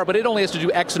autonomous car, but it only has to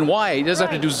do X and Y. It doesn't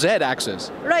have to do Z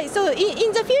axis. Right. So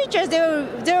in the future,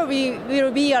 there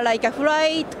will be like a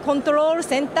flight control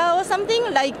center or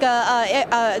something like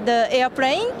the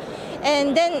airplane,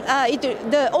 and then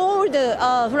all the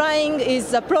flying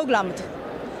is programmed.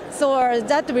 So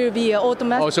that will be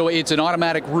automatic. Oh, so it's an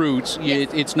automatic route. Yes.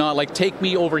 It's not like take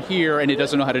me over here, and it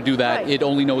doesn't know how to do that. Right. It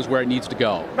only knows where it needs to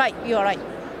go. Right. You're right.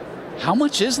 How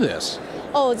much is this?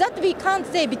 Oh, that we can't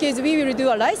say because we will do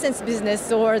a license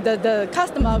business or the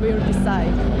customer will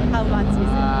decide how much is it.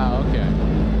 Ah, okay.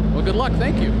 Well, good luck.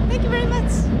 Thank you. Thank you very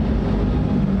much.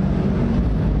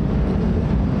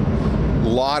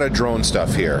 Lot of drone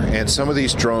stuff here, and some of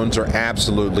these drones are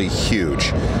absolutely huge.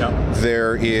 Yep.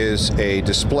 There is a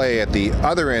display at the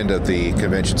other end of the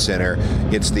convention center.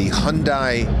 It's the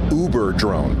Hyundai Uber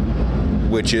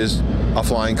drone, which is a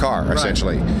flying car,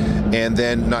 essentially. And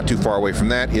then not too far away from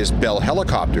that is Bell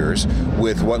Helicopters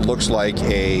with what looks like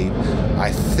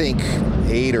I think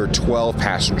 8 or 12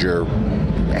 passenger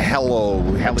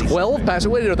heli. 12 passenger?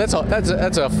 Wait,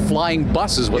 that's a flying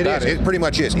bus is what that is. It pretty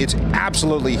much is. It's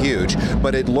absolutely huge,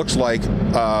 but it looks like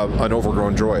an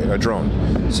overgrown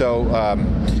drone. So,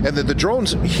 and the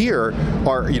drones here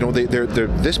are, they're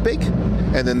this big,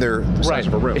 and then they're the size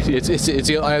of a room. It's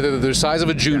either the size of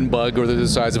a June bug or they're the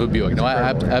size of a Buick. No,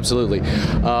 absolutely.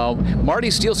 Marty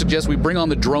Steele suggests we bring on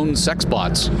the drone sex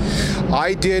bots.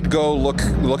 I did go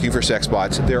looking for sex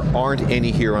bots. There aren't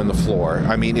any here on the floor.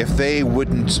 I mean, if they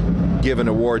wouldn't give an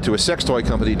award to a sex toy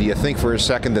company, do you think for a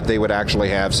second that they would actually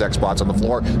have sex bots on the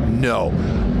floor? No.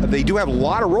 They do have a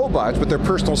lot of robots, but they're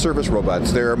personal service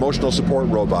robots. They're emotional support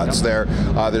robots. Yep.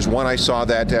 There's one I saw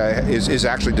that is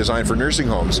actually designed for nursing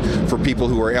homes for people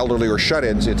who are elderly or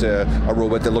shut-ins. It's a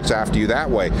robot that looks after you that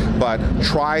way. But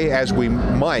try as we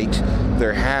might,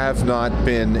 there have not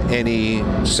been any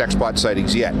sex bot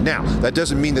sightings yet. Now, that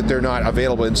doesn't mean that they're not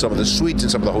available in some of the suites in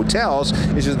some of the hotels.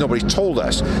 It's just nobody's told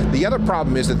us. The other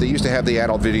problem is that they used to have the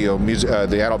Adult Video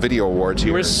Awards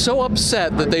here. We're so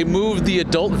upset that they moved the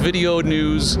Adult Video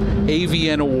News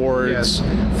AVN Awards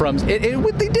from. They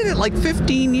did it like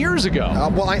 15 years ago.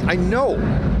 Well, I know.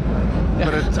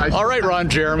 But all right, Ron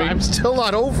Jeremy. I'm still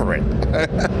not over it.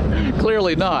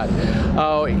 Clearly not.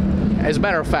 As a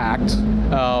matter of fact,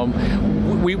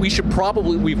 we should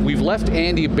probably we've left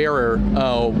Andy Baryer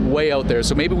way out there,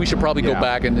 so maybe we should probably go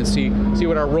back and see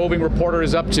what our roving reporter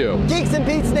is up to. Geeks and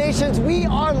Beats Nations, we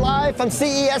are live from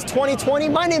CES 2020.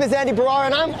 My name is Andy Baryer,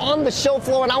 and I'm on the show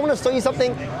floor, and I want to show you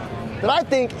something that I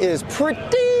think is pretty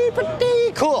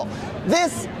cool.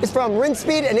 This is from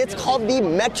Rinspeed, and it's called the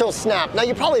Metro Snap. Now,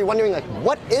 you're probably wondering, like,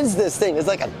 what is this thing? It's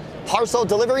like a parcel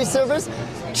delivery service?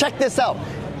 Check this out.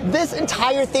 This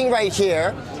entire thing right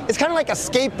here is kind of like a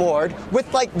skateboard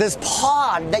with like this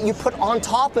pod that you put on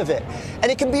top of it.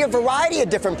 And it can be a variety of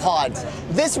different pods.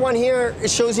 This one here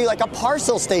shows you like a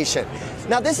parcel station.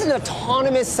 Now this is an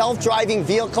autonomous self-driving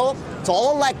vehicle. It's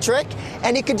all electric,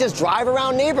 and it can just drive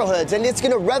around neighborhoods, and it's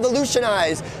going to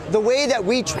revolutionize the way that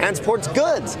we transport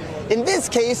goods. In this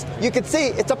case, you can see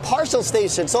it's a parcel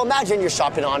station. So imagine you're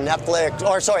shopping on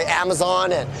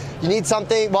Amazon, and you need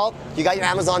something. Well, you got your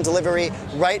Amazon delivery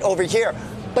right over here.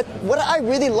 But what I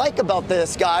really like about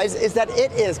this, guys, is that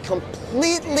it is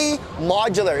completely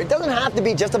modular. It doesn't have to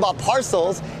be just about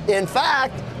parcels. In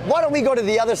fact, why don't we go to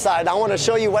the other side? I want to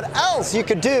show you what else you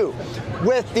could do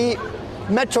with the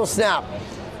Metro Snap.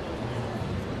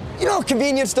 You know,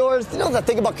 convenience stores, the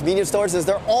thing about convenience stores is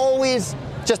they're always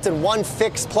just in one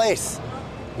fixed place.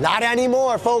 Not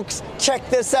anymore, folks. Check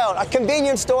this out. A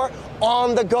convenience store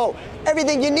on the go.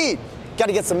 Everything you need. Got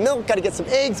to get some milk, got to get some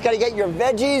eggs, got to get your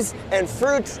veggies and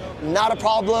fruits. Not a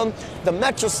problem. The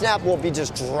Metro Snap will be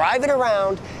just driving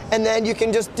around, and then you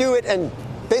can just do it and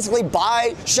basically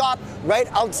shop right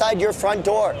outside your front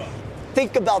door.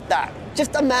 Think about that.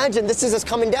 Just imagine this is just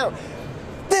coming down.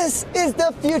 This is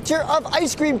the future of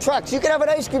ice cream trucks. You can have an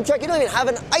ice cream truck. You don't even have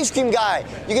an ice cream guy.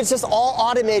 It's just all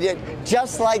automated,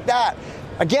 just like that.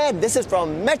 Again, this is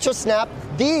from MetroSnap.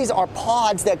 These are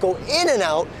pods that go in and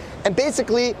out, and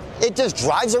basically it just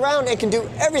drives around and can do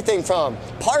everything from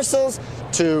parcels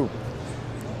to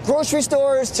grocery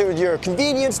stores to your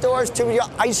convenience stores to your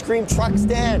ice cream truck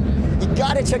stand. You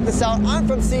gotta check this out. I'm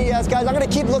from CES, guys. I'm gonna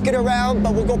keep looking around,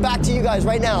 but we'll go back to you guys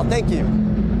right now. Thank you.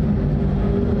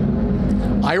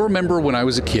 I remember when I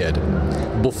was a kid,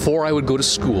 before I would go to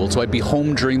school, so I'd be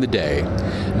home during the day,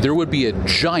 there would be a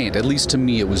giant, at least to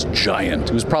me it was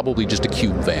giant, it was probably just a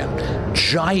cube van,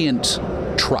 giant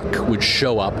truck would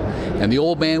show up, and the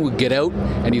old man would get out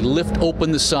and he'd lift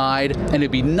open the side, and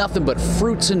it'd be nothing but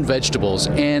fruits and vegetables.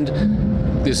 And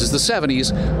this is the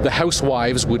 70s, the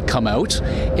housewives would come out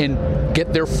and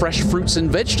get their fresh fruits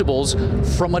and vegetables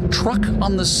from a truck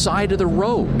on the side of the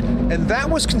road. And that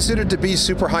was considered to be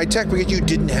super high tech because you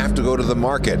didn't have to go to the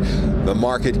market. The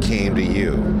market came to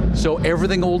you. So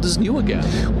everything old is new again.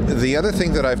 The other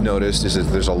thing that I've noticed is that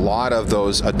there's a lot of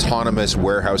those autonomous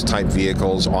warehouse type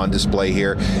vehicles on display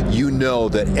here. You know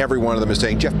that every one of them is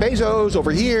saying Jeff Bezos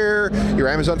over here, your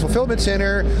Amazon fulfillment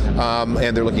center,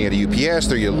 and they're looking at a UPS,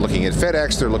 they're looking at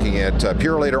FedEx, they're looking at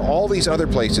Purolator, all these other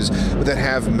places that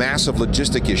have massive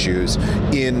logistic issues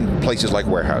in places like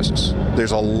warehouses.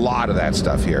 There's a lot of that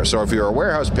stuff here. So if you're a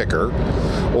warehouse picker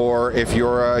or if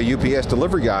you're a UPS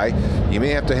delivery guy, you may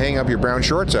have to hang up your brown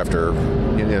shorts after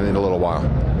in a little while.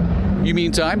 You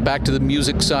meantime, back to the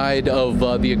music side of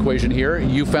the equation here,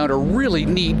 you found a really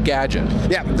neat gadget.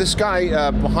 Yeah, this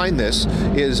guy behind this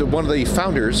is one of the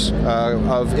founders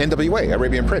of NWA,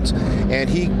 Arabian Prince, and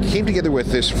he came together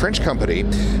with this French company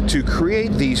to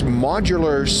create these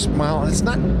modular, well, it's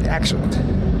not actually,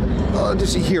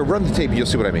 just here, run the tape, you'll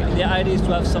see what I mean. The idea is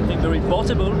to have something very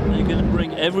portable you can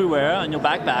bring everywhere in your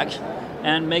backpack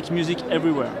and make music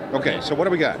everywhere. Okay, so what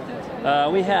do we got?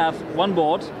 We have one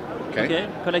board. Okay.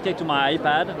 Connected to my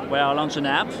iPad, where I launch an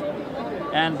app,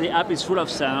 and the app is full of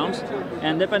sound,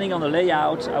 and depending on the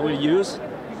layout I will use,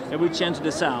 it will change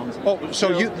the sound. Oh,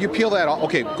 so you peel that off.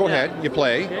 Okay, go ahead, you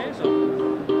play. Okay, so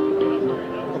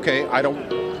okay, I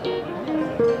don't...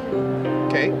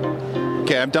 Okay.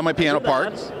 Okay, I've done my piano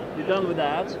part. You're done with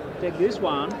that. Take this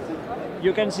one.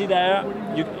 You can see there,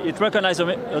 it recognizes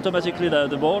automatically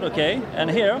the board, okay? And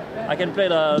here, I can play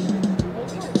the...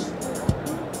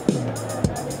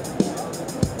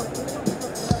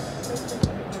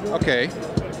 Okay,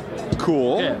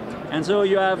 cool. Okay. And so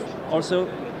you have also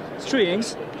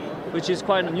strings, which is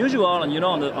quite unusual, and you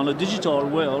know, on the digital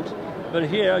world. But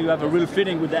here you have a real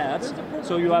feeling with that.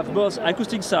 So you have both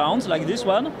acoustic sounds like this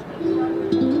one.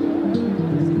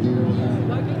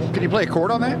 Can you play a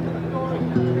chord on that?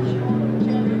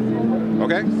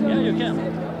 Okay. Yeah, you can.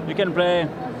 You can play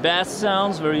bass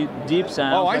sounds, very deep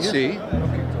sounds. Oh, I see.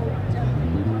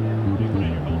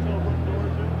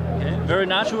 Okay, very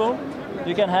natural.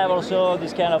 You can have also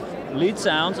this kind of lead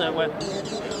sounds. Now,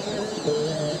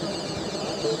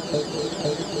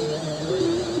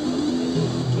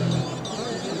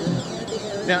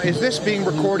 is this being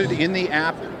recorded in the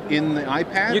app, in the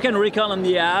iPad? You can record on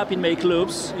the app, you make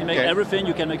loops, you make everything.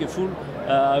 You can make a full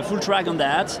track on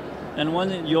that. And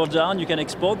when you're done, you can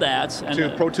export that. And,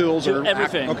 to Pro Tools to or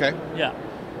everything. Okay. Yeah.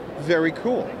 Very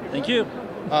cool. Thank you.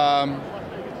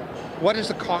 What is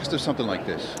the cost of something like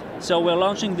this? So we're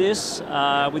launching this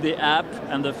with the app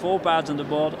and the 4 pads on the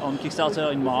board on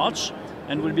Kickstarter in March,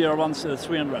 and will be around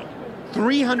 $300.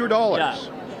 $300? Yeah.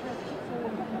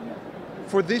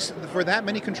 For that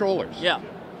many controllers? Yeah.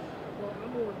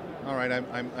 All right,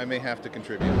 I may have to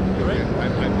contribute. Great. I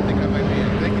think I might be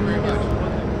in. Thank you very much.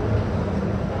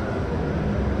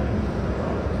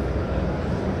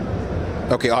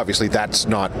 Okay, obviously that's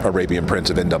not Arabian Prince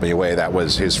of NWA. That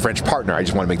was his French partner. I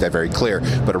just want to make that very clear.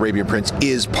 But Arabian Prince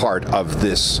is part of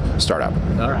this startup.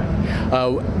 All right.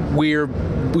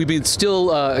 We've been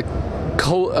still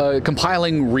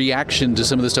compiling reaction to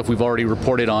some of the stuff we've already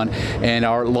reported on, and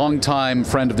our longtime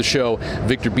friend of the show,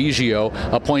 Victor Biggio,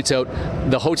 points out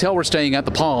the hotel we're staying at,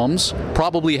 the Palms,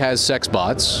 probably has sex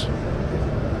bots.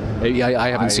 I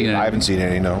haven't seen any. I haven't seen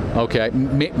any, no. Okay,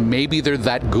 maybe they're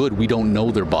that good. We don't know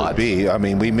they're bots. Could be. I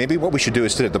mean, maybe what we should do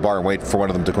is sit at the bar and wait for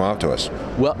one of them to come out to us.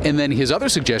 Well, and then his other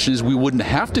suggestion is we wouldn't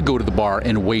have to go to the bar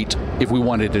and wait if we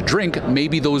wanted a drink.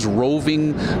 Maybe those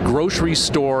roving grocery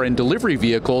store and delivery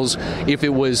vehicles, if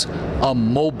it was a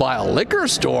mobile liquor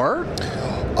store.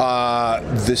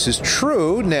 This is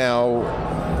true. Now,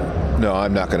 no,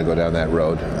 I'm not going to go down that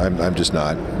road. I'm just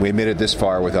not. We made it this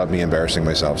far without me embarrassing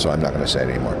myself, so I'm not going to say it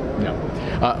anymore. No.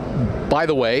 By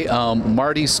the way,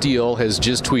 Marty Steele has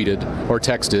just tweeted or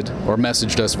texted or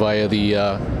messaged us via the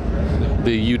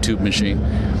YouTube machine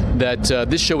that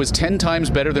this show is 10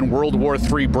 times better than World War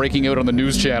III breaking out on the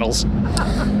news channels.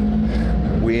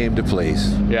 We aim to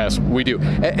please. Yes, we do.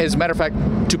 As a matter of fact,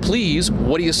 to please,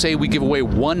 what do you say we give away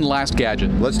one last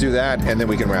gadget? Let's do that, and then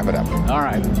we can wrap it up. All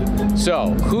right.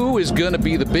 So, who is going to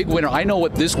be the big winner? I know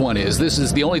what this one is. This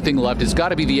is the only thing left. It's got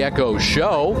to be the Echo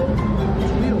Show.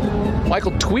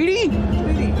 Michael Tweedy?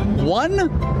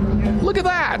 One? Look at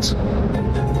that.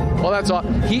 Well, that's all.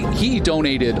 He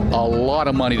donated a lot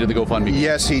of money to the GoFundMe.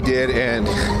 Yes, he did, and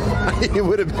it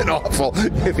would have been awful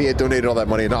if he had donated all that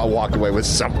money and not walked away with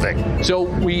something. So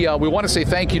we want to say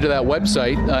thank you to that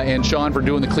website and Sean for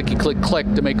doing the clicky click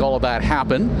click to make all of that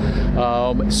happen.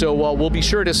 So we'll be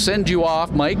sure to send you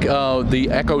off, Mike, the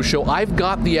Echo Show. I've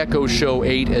got the Echo Show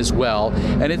 8 as well,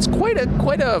 and it's quite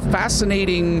a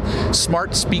fascinating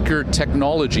smart speaker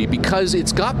technology because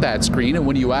it's got that screen, and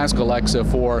when you ask Alexa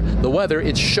for the weather,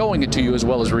 it's showing it to you as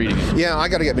well as reading it. Yeah, I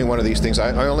got to get me one of these things.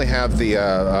 I only have the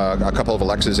a couple of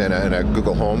Alexas and a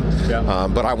Google Home,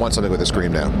 but I want something with a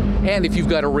screen now. And if you've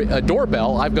got a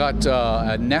doorbell, I've got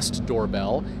a Nest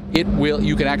doorbell.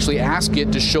 You can actually ask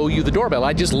it to show you the doorbell.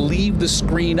 I just leave the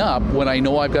screen up when I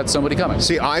know I've got somebody coming.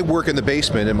 See, I work in the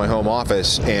basement in my home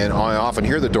office, and I often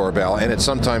hear the doorbell, and it's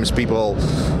sometimes people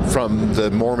from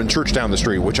the Mormon church down the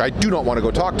street, which I do not want to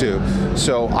go talk to.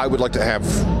 So I would like to have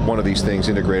one of these things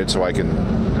integrated so I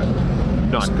can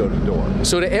not go to the door.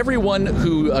 So to everyone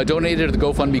who donated to the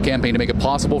GoFundMe campaign to make it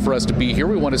possible for us to be here,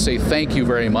 we want to say thank you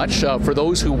very much. For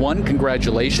those who won,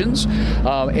 congratulations.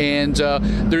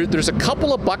 There's a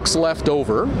couple of bucks left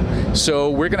over, so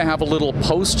we're going to have a little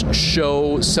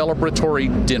post-show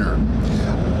celebratory dinner.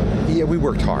 Yeah, we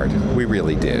worked hard. We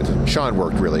really did. Sean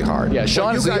worked really hard. Yeah,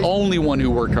 Sean is the only one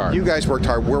who worked hard. You guys worked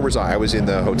hard. Where was I? I was in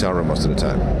the hotel room most of the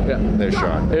time. Yeah. There's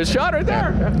Sean. There's Sean right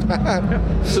there.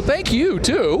 So thank you,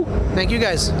 too. Thank you,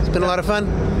 guys. It's been a lot of fun.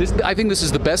 I think this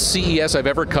is the best CES I've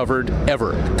ever covered,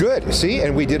 ever. Good. See,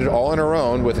 and we did it all on our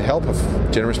own with the help of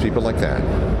generous people like that.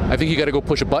 I think you got to go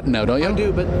push a button now, don't you? I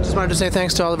do, but just wanted to say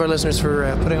thanks to all of our listeners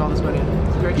for putting all this money in.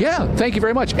 It's great. Yeah, thank you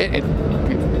very much.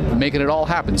 Making it all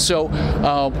happen. So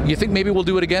you think maybe we'll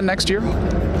do it again next year?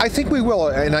 I think we will,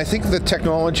 and I think the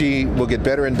technology will get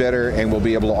better and better, and we'll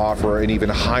be able to offer an even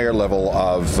higher level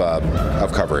of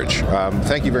coverage.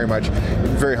 Thank you very much.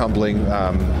 Very humbling.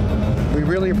 We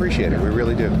really appreciate it. We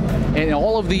really do. And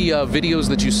all of the videos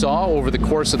that you saw over the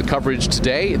course of the coverage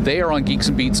today, they are on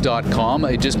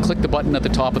geeksandbeats.com. Just click the button at the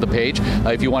top of the page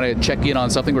if you want to check in on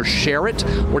something or share it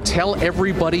or tell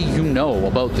everybody you know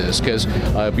about this, because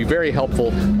it'd be very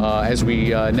helpful as we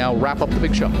now wrap up the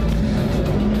big show.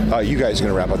 You guys are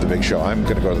going to wrap up the big show. I'm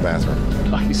going to go to the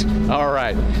bathroom. All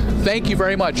right. Thank you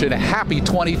very much, and happy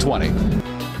 2020.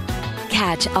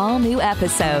 Catch all new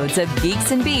episodes of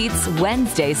Geeks and Beats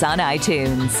Wednesdays on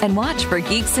iTunes. And watch for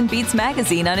Geeks and Beats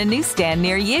magazine on a newsstand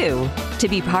near you. To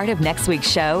be part of next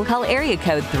week's show, call area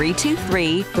code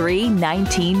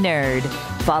 323-319-NERD.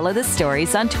 Follow the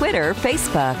stories on Twitter,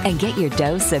 Facebook, and get your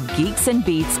dose of Geeks and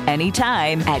Beats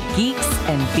anytime at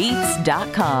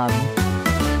geeksandbeats.com.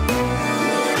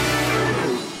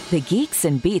 The Geeks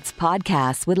and Beats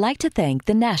podcast would like to thank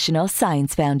the National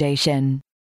Science Foundation.